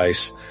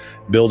concise,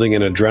 building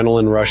an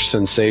adrenaline rush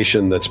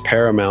sensation that's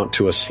paramount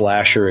to a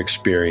slasher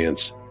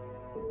experience.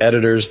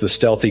 Editors, the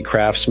stealthy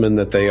craftsmen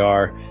that they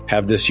are,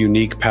 have this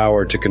unique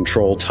power to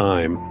control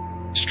time,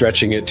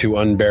 stretching it to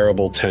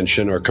unbearable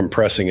tension or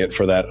compressing it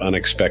for that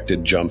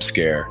unexpected jump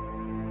scare.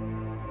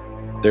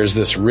 There's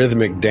this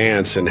rhythmic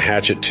dance in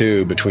Hatchet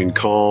II between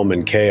calm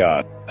and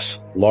chaos,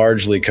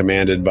 largely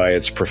commanded by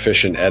its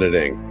proficient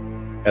editing.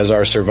 As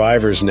our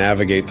survivors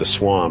navigate the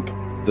swamp,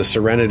 the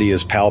serenity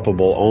is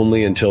palpable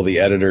only until the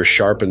editor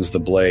sharpens the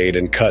blade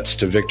and cuts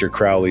to Victor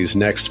Crowley's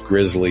next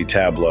grisly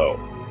tableau.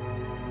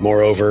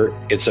 Moreover,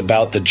 it's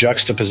about the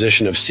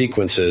juxtaposition of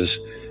sequences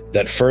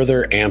that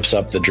further amps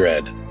up the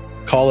dread.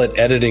 Call it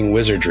editing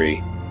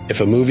wizardry. If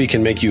a movie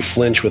can make you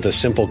flinch with a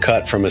simple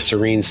cut from a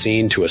serene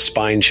scene to a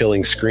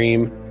spine-chilling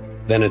scream,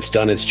 then it's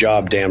done its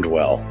job damned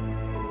well.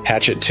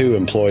 Hatchet II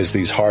employs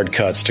these hard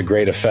cuts to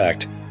great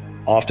effect,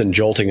 often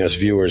jolting us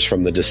viewers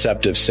from the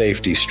deceptive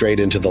safety straight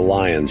into the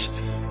lions,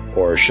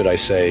 or should I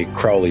say,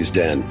 Crowley's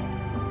den.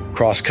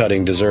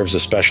 Cross-cutting deserves a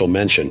special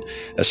mention,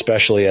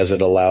 especially as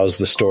it allows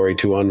the story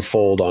to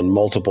unfold on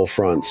multiple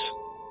fronts.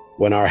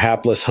 When our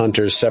hapless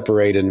hunters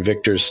separate in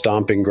Victor's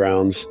stomping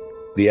grounds,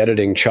 the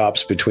editing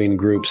chops between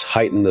groups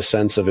heighten the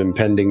sense of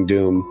impending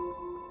doom.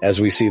 as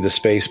we see the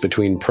space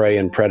between prey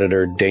and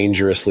predator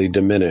dangerously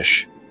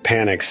diminish.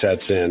 Panic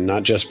sets in,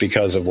 not just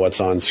because of what's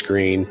on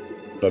screen,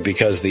 but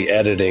because the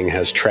editing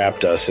has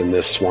trapped us in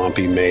this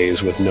swampy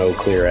maze with no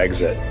clear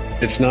exit.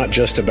 It's not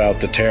just about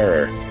the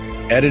terror.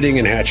 Editing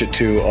in Hatchet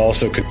II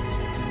also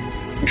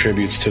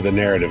contributes to the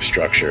narrative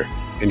structure,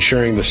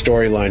 ensuring the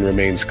storyline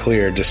remains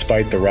clear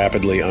despite the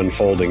rapidly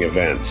unfolding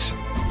events.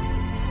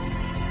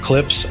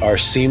 Clips are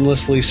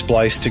seamlessly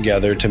spliced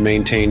together to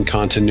maintain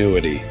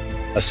continuity,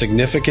 a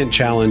significant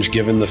challenge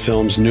given the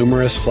film's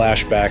numerous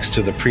flashbacks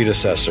to the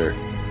predecessor,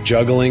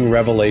 juggling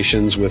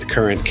revelations with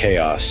current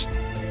chaos.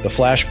 The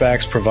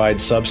flashbacks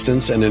provide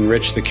substance and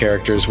enrich the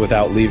characters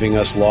without leaving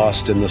us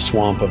lost in the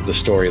swamp of the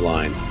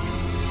storyline.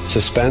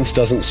 Suspense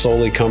doesn't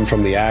solely come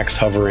from the axe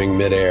hovering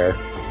midair,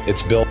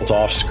 it's built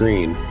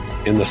off-screen.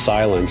 In the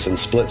silence and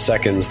split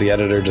seconds the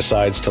editor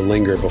decides to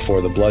linger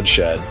before the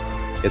bloodshed.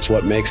 It's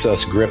what makes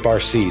us grip our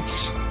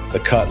seats,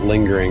 the cut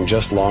lingering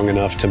just long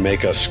enough to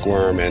make us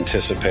squirm,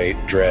 anticipate,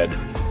 dread.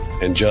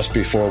 And just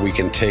before we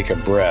can take a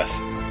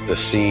breath, the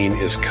scene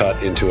is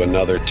cut into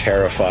another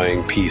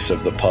terrifying piece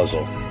of the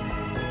puzzle.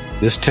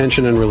 This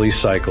tension and release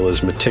cycle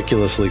is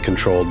meticulously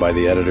controlled by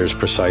the editor's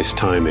precise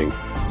timing,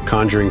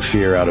 conjuring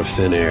fear out of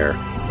thin air,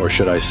 or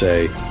should I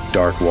say,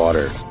 dark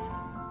water.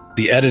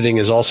 The editing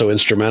is also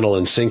instrumental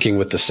in syncing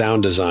with the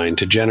sound design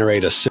to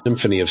generate a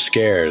symphony of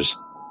scares.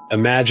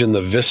 Imagine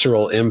the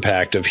visceral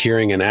impact of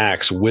hearing an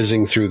axe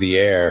whizzing through the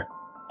air,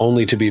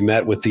 only to be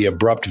met with the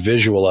abrupt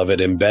visual of it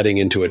embedding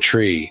into a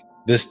tree.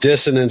 This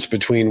dissonance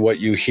between what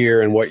you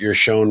hear and what you're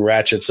shown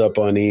ratchets up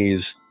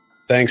unease,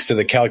 thanks to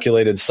the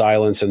calculated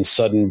silence and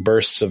sudden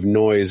bursts of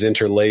noise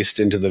interlaced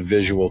into the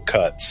visual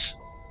cuts.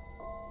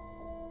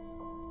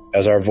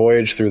 As our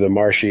voyage through the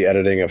marshy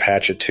editing of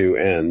Hatchet II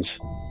ends,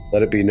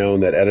 let it be known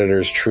that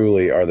editors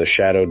truly are the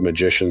shadowed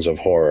magicians of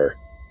horror,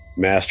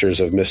 masters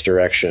of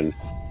misdirection,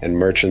 and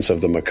merchants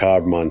of the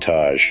macabre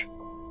montage.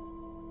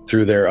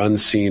 Through their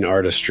unseen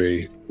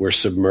artistry, we're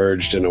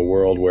submerged in a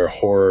world where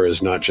horror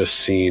is not just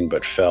seen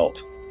but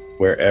felt,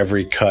 where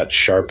every cut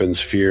sharpens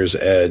fear's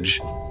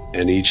edge,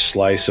 and each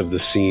slice of the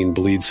scene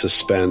bleeds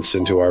suspense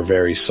into our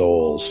very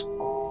souls.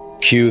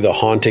 Cue the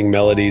haunting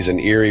melodies and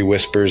eerie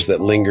whispers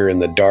that linger in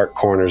the dark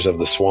corners of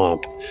the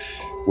swamp.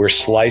 We're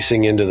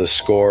slicing into the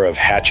score of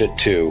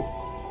Hatchet II.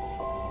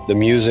 The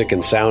music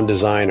and sound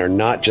design are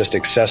not just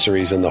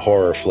accessories in the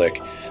horror flick,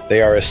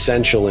 they are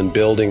essential in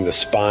building the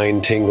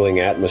spine-tingling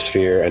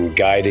atmosphere and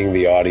guiding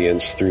the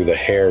audience through the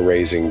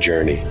hair-raising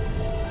journey.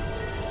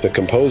 The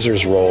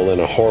composer's role in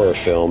a horror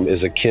film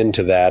is akin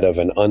to that of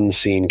an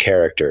unseen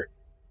character,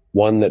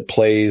 one that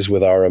plays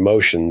with our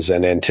emotions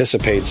and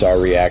anticipates our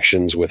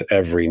reactions with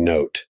every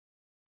note.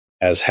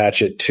 As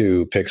Hatchet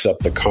II picks up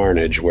the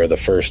carnage where the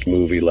first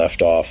movie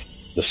left off,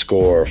 the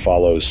score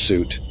follows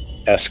suit,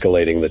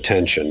 escalating the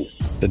tension.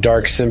 The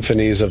dark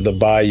symphonies of the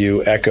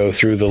bayou echo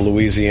through the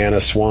Louisiana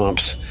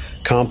swamps,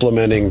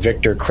 complementing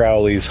Victor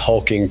Crowley's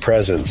hulking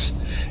presence.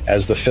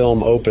 As the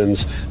film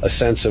opens, a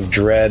sense of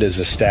dread is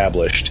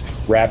established,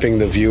 wrapping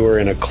the viewer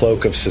in a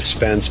cloak of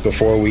suspense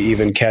before we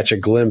even catch a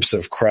glimpse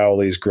of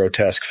Crowley's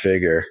grotesque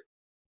figure.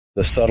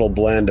 The subtle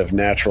blend of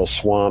natural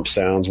swamp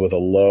sounds with a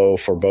low,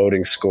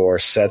 foreboding score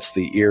sets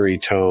the eerie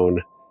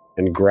tone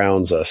and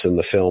grounds us in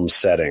the film's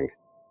setting.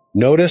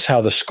 Notice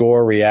how the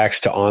score reacts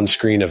to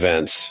on-screen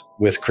events,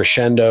 with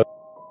crescendos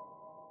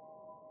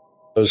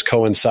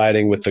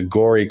coinciding with the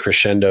gory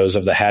crescendos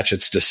of the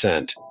hatchet's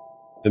descent.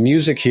 The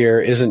music here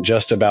isn't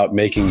just about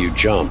making you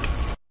jump.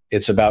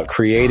 It's about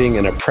creating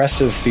an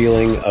oppressive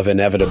feeling of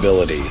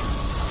inevitability.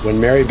 When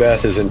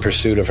Marybeth is in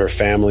pursuit of her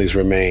family's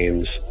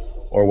remains,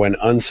 or when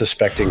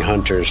unsuspecting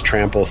hunters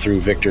trample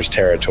through Victor's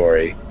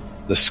territory,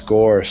 the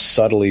score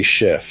subtly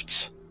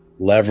shifts,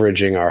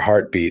 leveraging our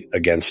heartbeat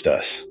against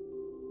us.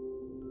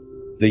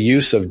 The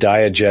use of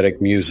diegetic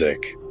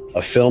music,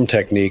 a film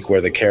technique where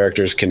the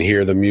characters can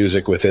hear the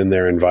music within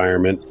their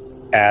environment,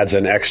 adds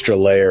an extra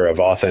layer of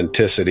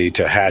authenticity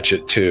to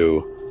Hatchet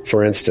II.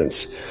 For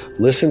instance,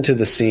 listen to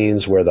the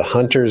scenes where the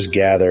hunters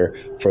gather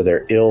for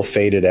their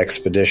ill-fated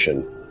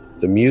expedition.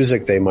 The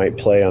music they might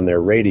play on their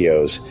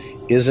radios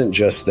isn't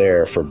just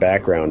there for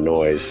background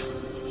noise.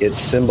 It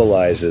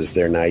symbolizes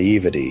their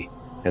naivety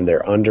and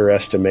their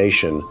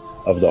underestimation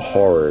of the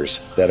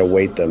horrors that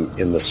await them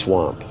in the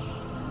swamp.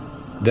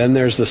 Then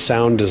there's the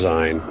sound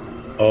design.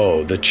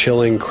 Oh, the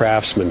chilling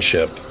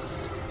craftsmanship.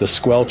 The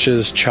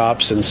squelches,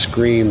 chops, and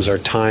screams are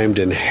timed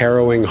in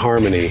harrowing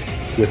harmony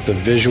with the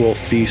visual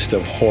feast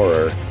of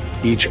horror,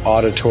 each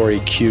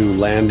auditory cue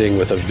landing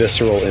with a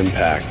visceral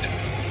impact.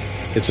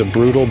 It's a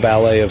brutal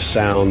ballet of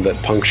sound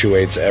that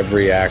punctuates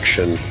every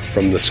action,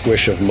 from the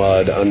squish of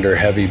mud under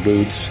heavy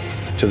boots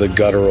to the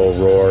guttural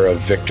roar of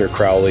Victor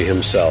Crowley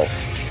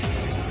himself.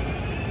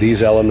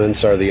 These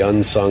elements are the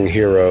unsung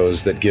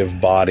heroes that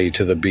give body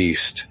to the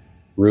beast,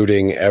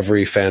 rooting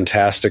every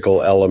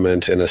fantastical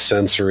element in a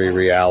sensory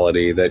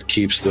reality that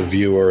keeps the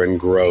viewer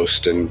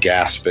engrossed and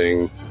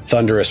gasping.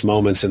 Thunderous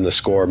moments in the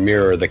score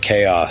mirror the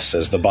chaos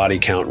as the body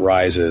count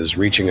rises,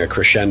 reaching a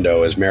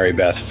crescendo as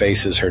Marybeth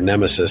faces her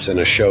nemesis in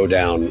a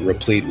showdown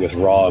replete with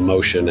raw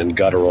emotion and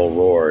guttural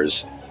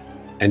roars.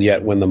 And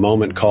yet, when the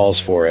moment calls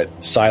for it,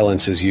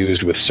 silence is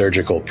used with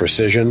surgical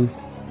precision,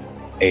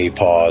 a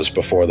pause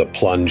before the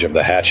plunge of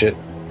the hatchet,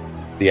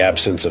 the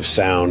absence of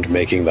sound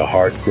making the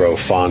heart grow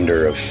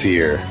fonder of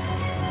fear.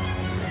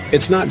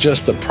 It's not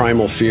just the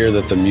primal fear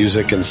that the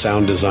music and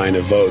sound design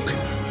evoke.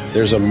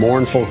 There's a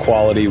mournful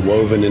quality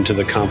woven into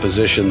the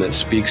composition that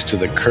speaks to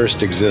the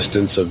cursed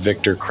existence of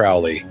Victor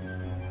Crowley.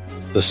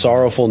 The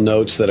sorrowful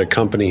notes that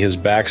accompany his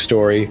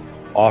backstory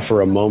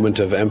offer a moment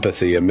of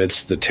empathy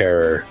amidst the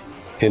terror,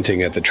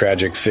 hinting at the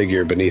tragic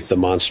figure beneath the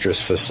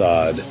monstrous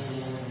facade.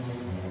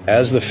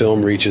 As the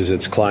film reaches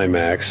its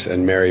climax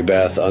and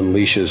Marybeth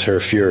unleashes her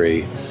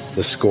fury,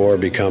 the score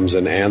becomes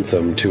an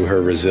anthem to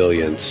her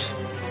resilience.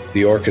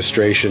 The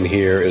orchestration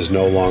here is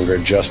no longer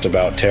just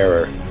about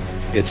terror.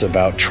 It's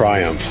about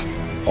triumph,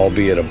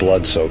 albeit a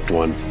blood-soaked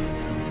one.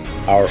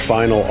 Our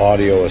final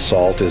audio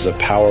assault is a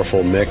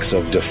powerful mix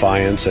of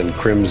defiance and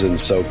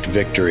crimson-soaked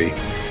victory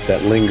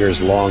that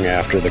lingers long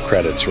after the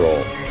credits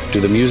roll. Do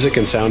the music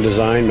and sound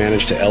design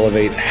manage to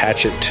elevate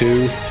Hatchet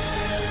II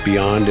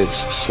beyond its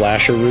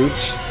slasher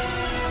roots?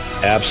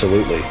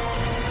 Absolutely.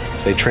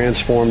 They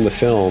transform the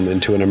film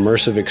into an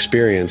immersive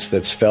experience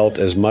that's felt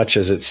as much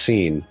as it's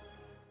seen.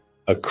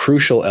 A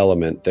crucial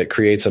element that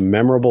creates a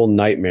memorable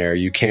nightmare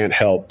you can't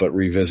help but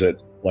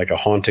revisit, like a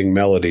haunting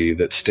melody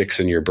that sticks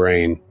in your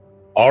brain.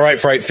 All right,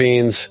 Fright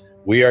Fiends,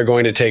 we are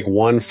going to take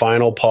one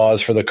final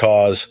pause for the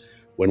cause.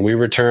 When we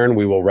return,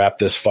 we will wrap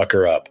this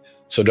fucker up.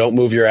 So don't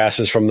move your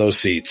asses from those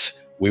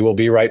seats. We will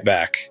be right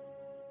back.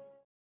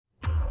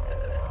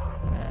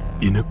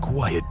 In a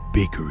quiet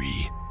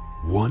bakery,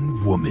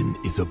 one woman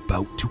is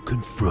about to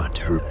confront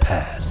her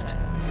past.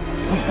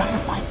 We gotta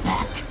fight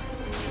back.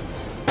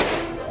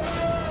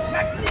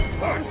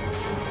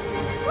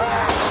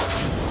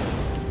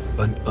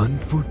 An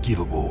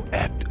unforgivable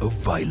act of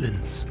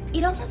violence.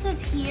 It also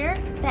says here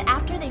that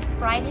after they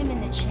fried him in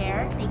the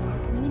chair, they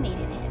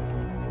cremated him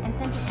and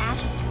sent his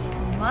ashes to his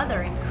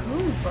mother in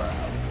Coonsboro.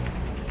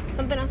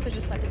 Something else was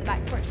just left at the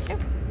back porch, too.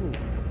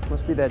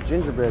 Must be that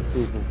gingerbread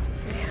seasoning.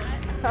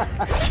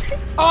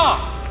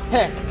 Ah!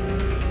 Heck!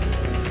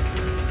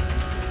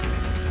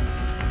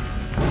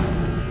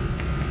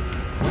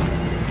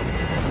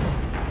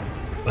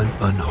 An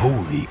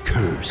unholy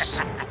curse.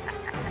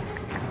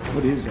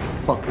 What is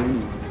that fucker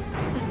anyway?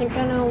 I think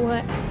I know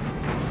what.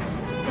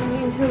 I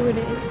mean, who it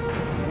is.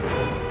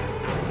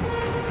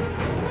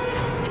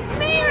 It's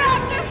me you're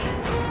after!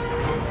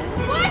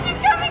 Why'd you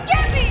come and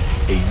get me?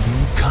 A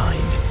new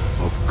kind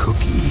of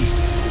cookie.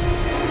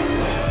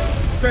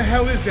 What the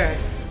hell is that?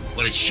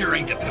 Well, it sure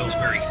ain't the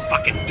Pillsbury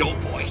fucking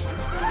Doughboy.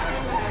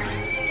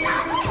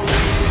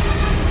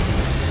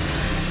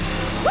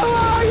 Who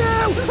are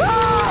you?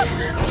 Ah!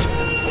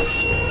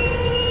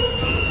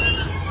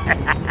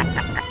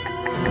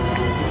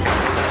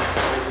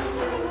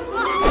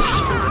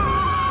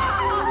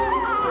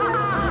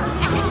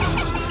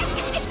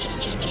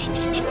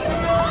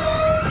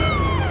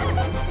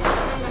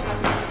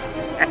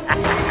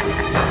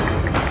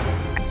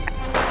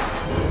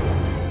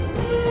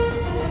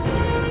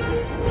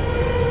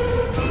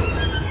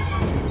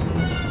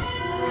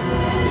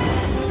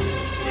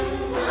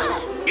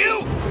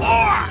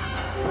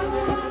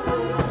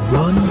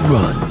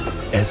 Run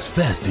as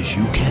fast as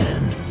you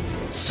can.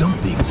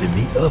 Something's in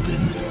the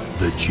oven.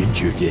 The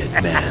Ginger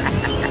Dead Man.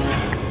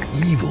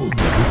 Evil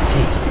never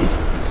tasted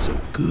so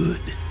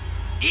good.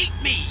 Eat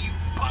me, you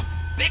punk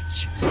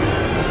bitch!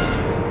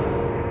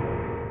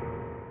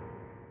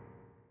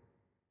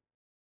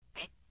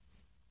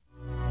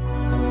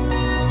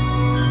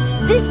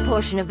 This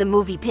portion of the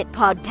Movie Pit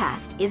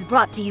podcast is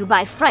brought to you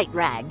by Fright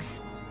Rags.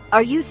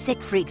 Are you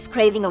sick freaks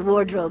craving a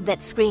wardrobe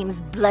that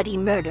screams bloody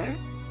murder?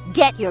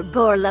 Get your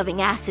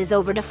gore-loving asses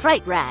over to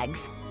Fright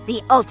Rags,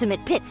 the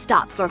ultimate pit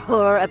stop for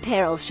horror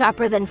apparel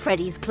sharper than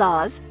Freddy's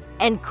claws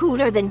and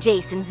cooler than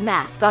Jason's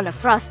mask on a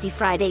frosty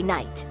Friday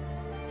night.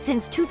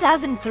 Since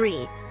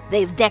 2003,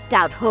 they've decked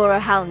out horror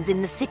hounds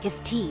in the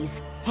sickest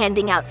tees,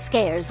 handing out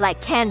scares like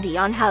candy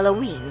on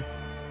Halloween.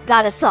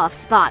 Got a soft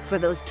spot for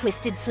those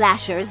twisted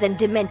slashers and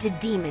demented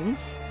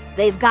demons?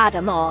 They've got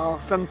 'em all,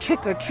 from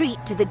Trick or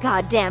Treat to the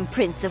goddamn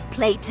Prince of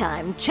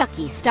Playtime,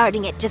 Chucky,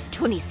 starting at just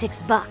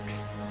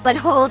 $26. But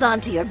hold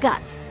on to your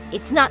guts,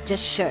 it's not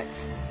just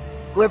shirts.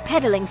 We're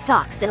peddling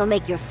socks that'll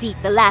make your feet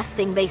the last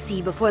thing they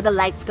see before the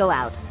lights go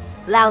out.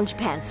 Lounge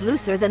pants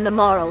looser than the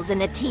morals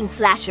in a teen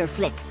slasher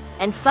flick.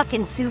 And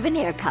fucking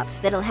souvenir cups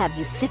that'll have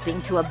you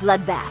sipping to a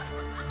bloodbath.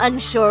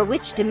 Unsure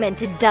which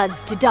demented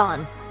duds to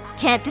don.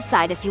 Can't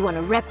decide if you want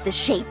to rep the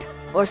shape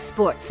or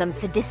sport some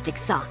sadistic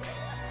socks.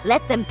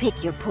 Let them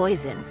pick your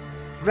poison.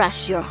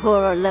 Rush your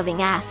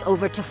horror-loving ass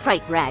over to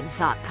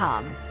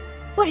frightrags.com.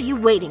 What are you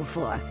waiting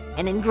for?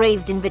 An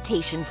engraved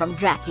invitation from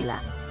Dracula.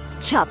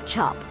 Chop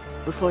chop.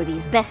 before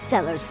these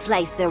bestsellers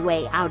slice their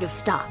way out of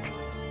stock.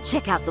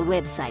 Check out the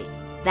website.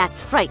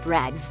 That's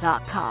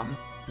frightrags.com.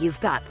 You've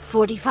got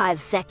 45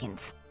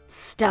 seconds,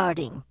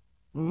 starting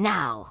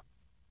now.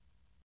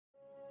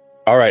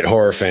 All right,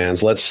 horror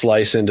fans, let's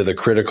slice into the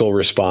critical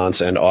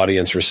response and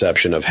audience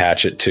reception of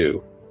Hatchet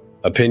II.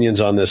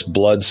 Opinions on this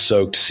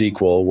blood-soaked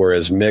sequel were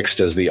as mixed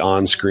as the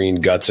on-screen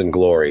guts and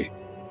glory.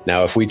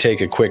 Now, if we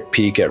take a quick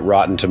peek at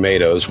Rotten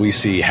Tomatoes, we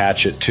see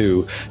Hatchet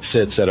II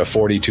sits at a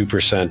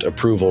 42%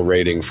 approval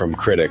rating from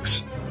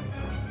critics.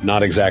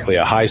 Not exactly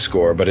a high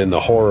score, but in the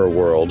horror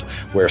world,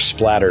 where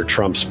splatter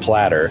trumps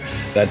platter,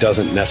 that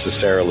doesn't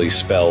necessarily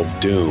spell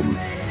doom.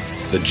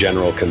 The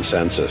general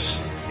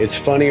consensus. It's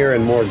funnier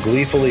and more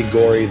gleefully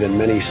gory than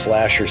many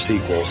slasher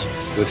sequels,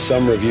 with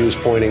some reviews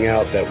pointing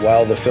out that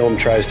while the film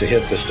tries to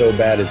hit the so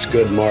bad it's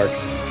good mark,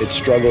 it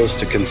struggles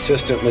to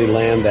consistently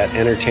land that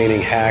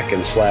entertaining hack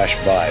and slash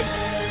vibe.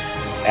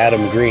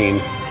 Adam Green,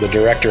 the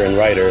director and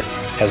writer,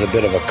 has a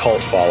bit of a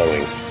cult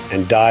following,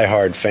 and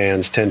die-hard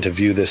fans tend to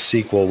view this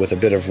sequel with a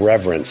bit of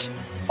reverence,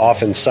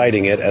 often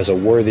citing it as a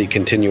worthy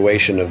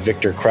continuation of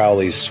Victor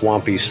Crowley's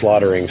swampy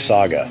slaughtering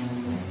saga.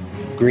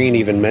 Green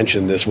even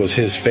mentioned this was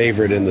his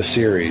favorite in the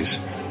series.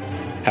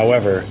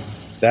 However,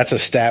 that's a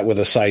stat with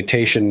a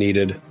citation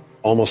needed,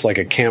 almost like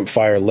a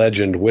campfire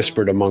legend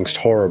whispered amongst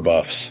horror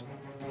buffs.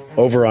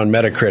 Over on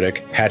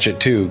Metacritic,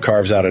 Hatchet II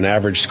carves out an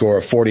average score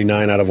of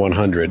 49 out of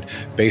 100,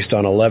 based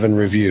on 11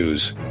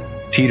 reviews,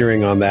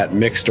 teetering on that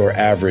mixed or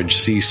average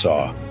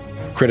seesaw.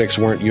 Critics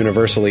weren't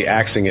universally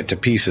axing it to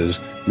pieces,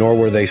 nor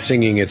were they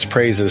singing its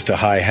praises to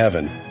high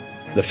heaven.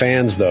 The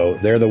fans, though,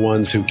 they're the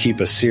ones who keep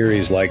a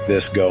series like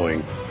this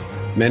going.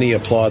 Many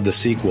applaud the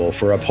sequel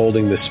for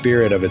upholding the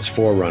spirit of its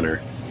forerunner,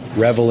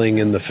 reveling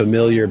in the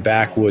familiar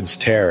backwoods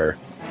terror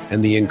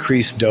and the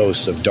increased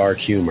dose of dark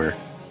humor.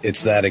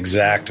 It's that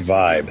exact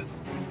vibe,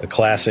 the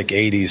classic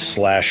 80s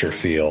slasher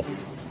feel,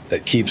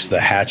 that keeps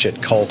the Hatchet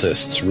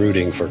cultists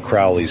rooting for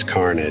Crowley's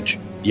carnage.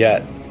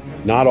 Yet,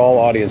 not all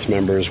audience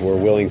members were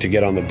willing to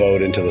get on the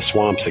boat into the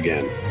swamps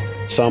again.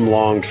 Some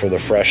longed for the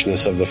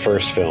freshness of the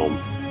first film,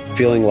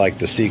 feeling like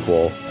the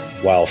sequel,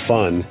 while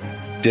fun,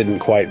 didn't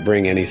quite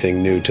bring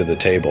anything new to the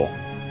table.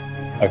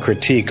 A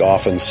critique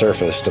often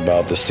surfaced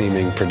about the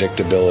seeming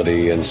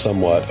predictability and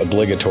somewhat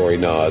obligatory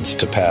nods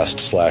to past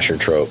slasher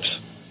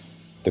tropes.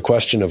 The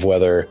question of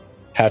whether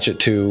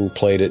Hatchet II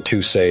played it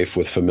too safe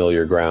with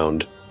familiar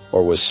ground,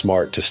 or was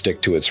smart to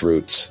stick to its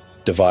roots,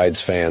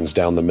 divides fans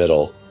down the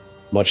middle,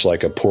 much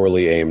like a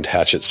poorly aimed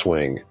hatchet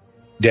swing.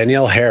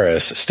 Danielle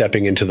Harris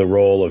stepping into the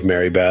role of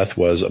Marybeth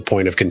was a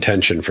point of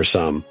contention for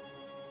some.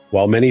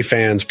 While many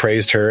fans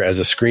praised her as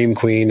a scream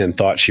queen and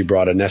thought she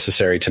brought a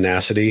necessary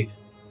tenacity,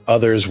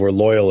 others were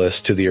loyalists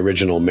to the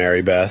original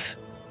Marybeth,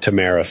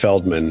 Tamara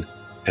Feldman,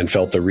 and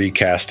felt the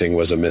recasting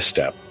was a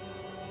misstep.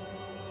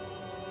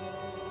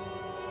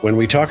 When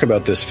we talk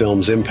about this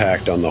film's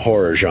impact on the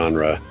horror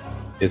genre,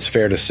 it's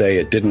fair to say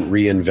it didn't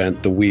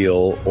reinvent the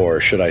wheel, or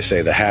should I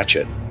say the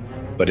hatchet.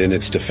 But in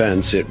its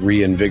defense, it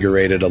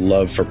reinvigorated a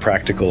love for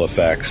practical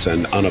effects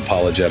and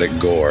unapologetic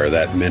gore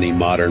that many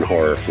modern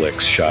horror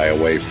flicks shy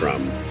away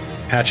from.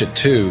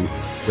 Hatchet II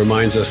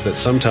reminds us that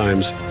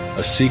sometimes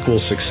a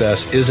sequel's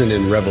success isn't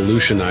in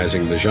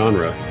revolutionizing the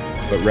genre,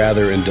 but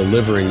rather in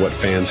delivering what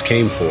fans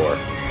came for,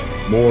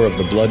 more of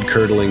the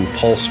blood-curdling,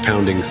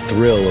 pulse-pounding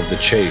thrill of the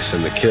chase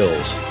and the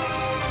kills.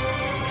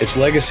 Its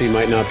legacy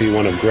might not be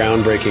one of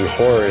groundbreaking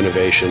horror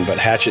innovation, but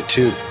Hatchet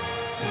II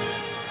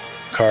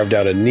carved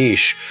out a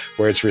niche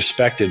where it's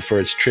respected for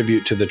its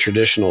tribute to the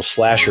traditional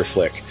slasher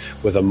flick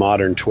with a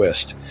modern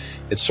twist.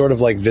 It's sort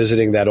of like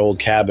visiting that old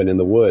cabin in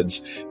the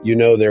woods. You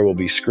know there will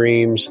be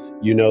screams,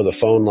 you know the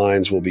phone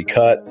lines will be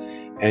cut,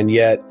 and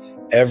yet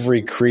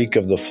every creak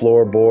of the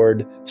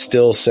floorboard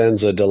still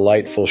sends a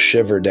delightful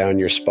shiver down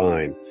your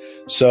spine.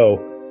 So,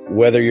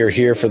 whether you're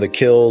here for the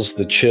kills,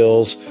 the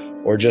chills,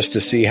 or just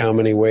to see how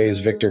many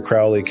ways Victor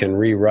Crowley can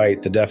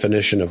rewrite the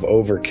definition of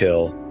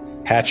overkill,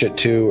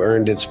 Hatchet II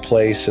earned its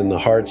place in the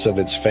hearts of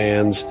its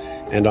fans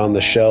and on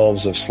the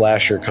shelves of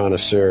slasher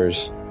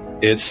connoisseurs.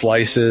 It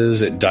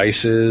slices, it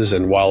dices,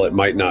 and while it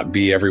might not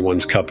be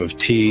everyone's cup of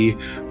tea,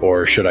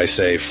 or should I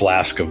say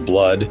flask of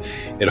blood,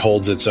 it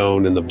holds its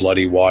own in the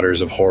bloody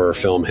waters of horror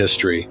film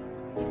history.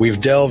 We've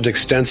delved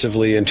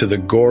extensively into the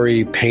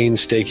gory,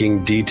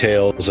 painstaking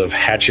details of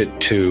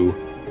Hatchet II,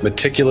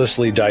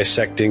 meticulously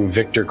dissecting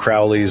Victor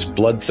Crowley's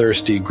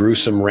bloodthirsty,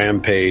 gruesome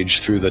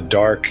rampage through the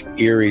dark,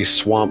 eerie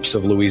swamps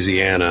of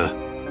Louisiana.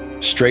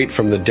 Straight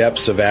from the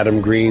depths of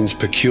Adam Green's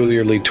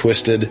peculiarly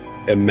twisted,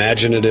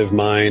 imaginative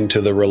mind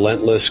to the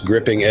relentless,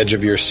 gripping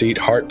edge-of-your-seat,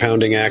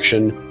 heart-pounding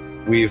action,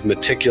 we've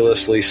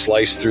meticulously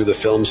sliced through the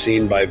film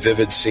scene by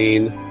vivid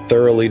scene,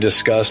 thoroughly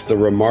discussed the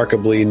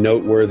remarkably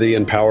noteworthy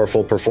and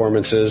powerful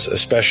performances,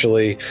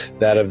 especially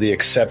that of the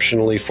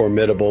exceptionally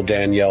formidable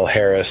Danielle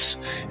Harris,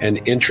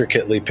 and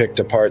intricately picked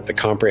apart the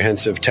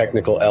comprehensive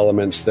technical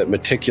elements that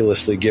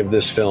meticulously give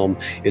this film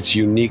its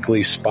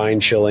uniquely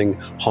spine-chilling,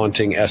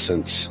 haunting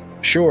essence.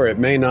 Sure, it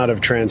may not have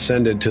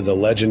transcended to the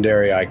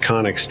legendary,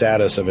 iconic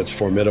status of its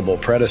formidable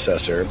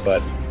predecessor,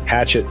 but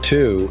Hatchet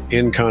II,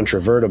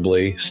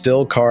 incontrovertibly,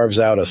 still carves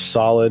out a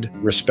solid,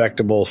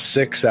 respectable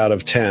 6 out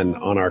of 10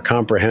 on our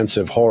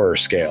comprehensive horror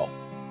scale.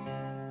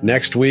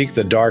 Next week,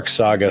 the Dark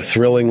Saga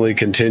thrillingly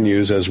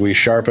continues as we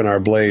sharpen our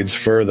blades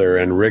further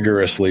and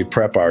rigorously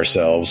prep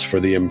ourselves for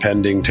the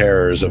impending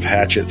terrors of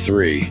Hatchet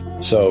III.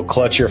 So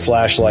clutch your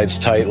flashlights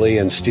tightly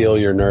and steel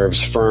your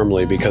nerves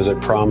firmly, because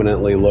it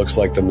prominently looks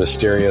like the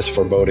mysterious,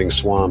 foreboding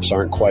swamps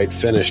aren't quite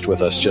finished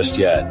with us just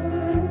yet.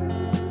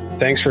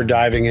 Thanks for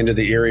diving into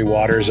the eerie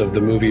waters of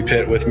the movie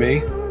pit with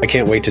me. I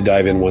can't wait to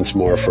dive in once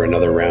more for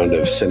another round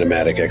of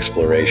cinematic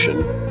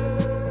exploration.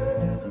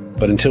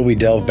 But until we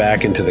delve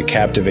back into the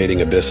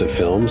captivating abyss of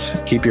films,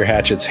 keep your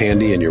hatchets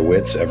handy and your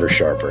wits ever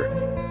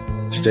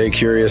sharper. Stay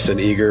curious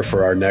and eager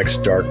for our next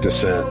dark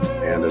descent.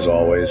 And as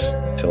always,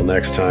 till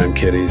next time,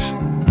 kiddies.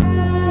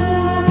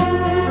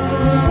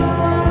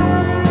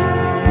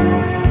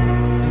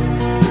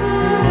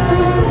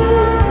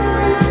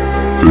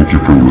 Thank you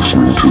for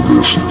listening to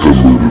this The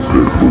Movie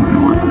Pit movie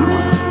review.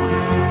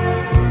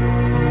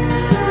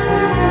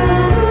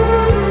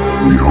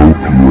 We hope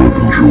you have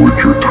enjoyed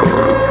your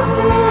time.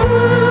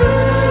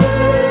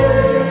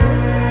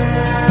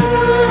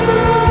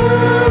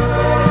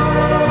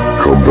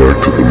 Come back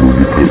to the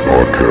Movie Pit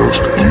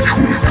podcast each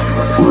week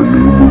for a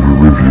new movie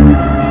review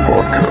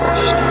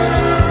podcast.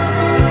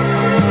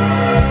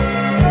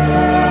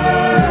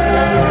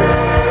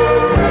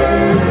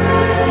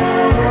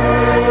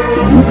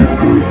 The Movie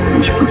Pit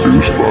is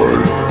produced by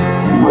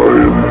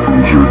Ryan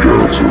Boozer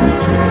Johnson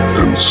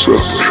and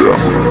Seth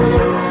Chapman.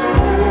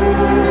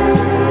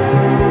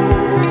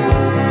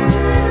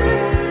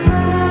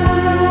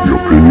 The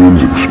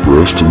opinions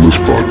expressed in this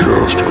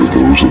podcast are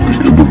those of the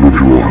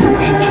individual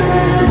hosts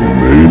and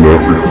may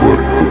not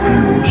reflect the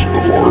views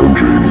of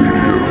RMJ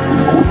Media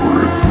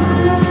Incorporated.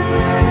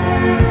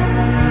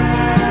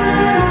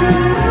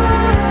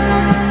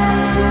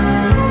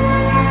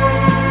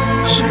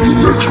 See you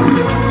next week.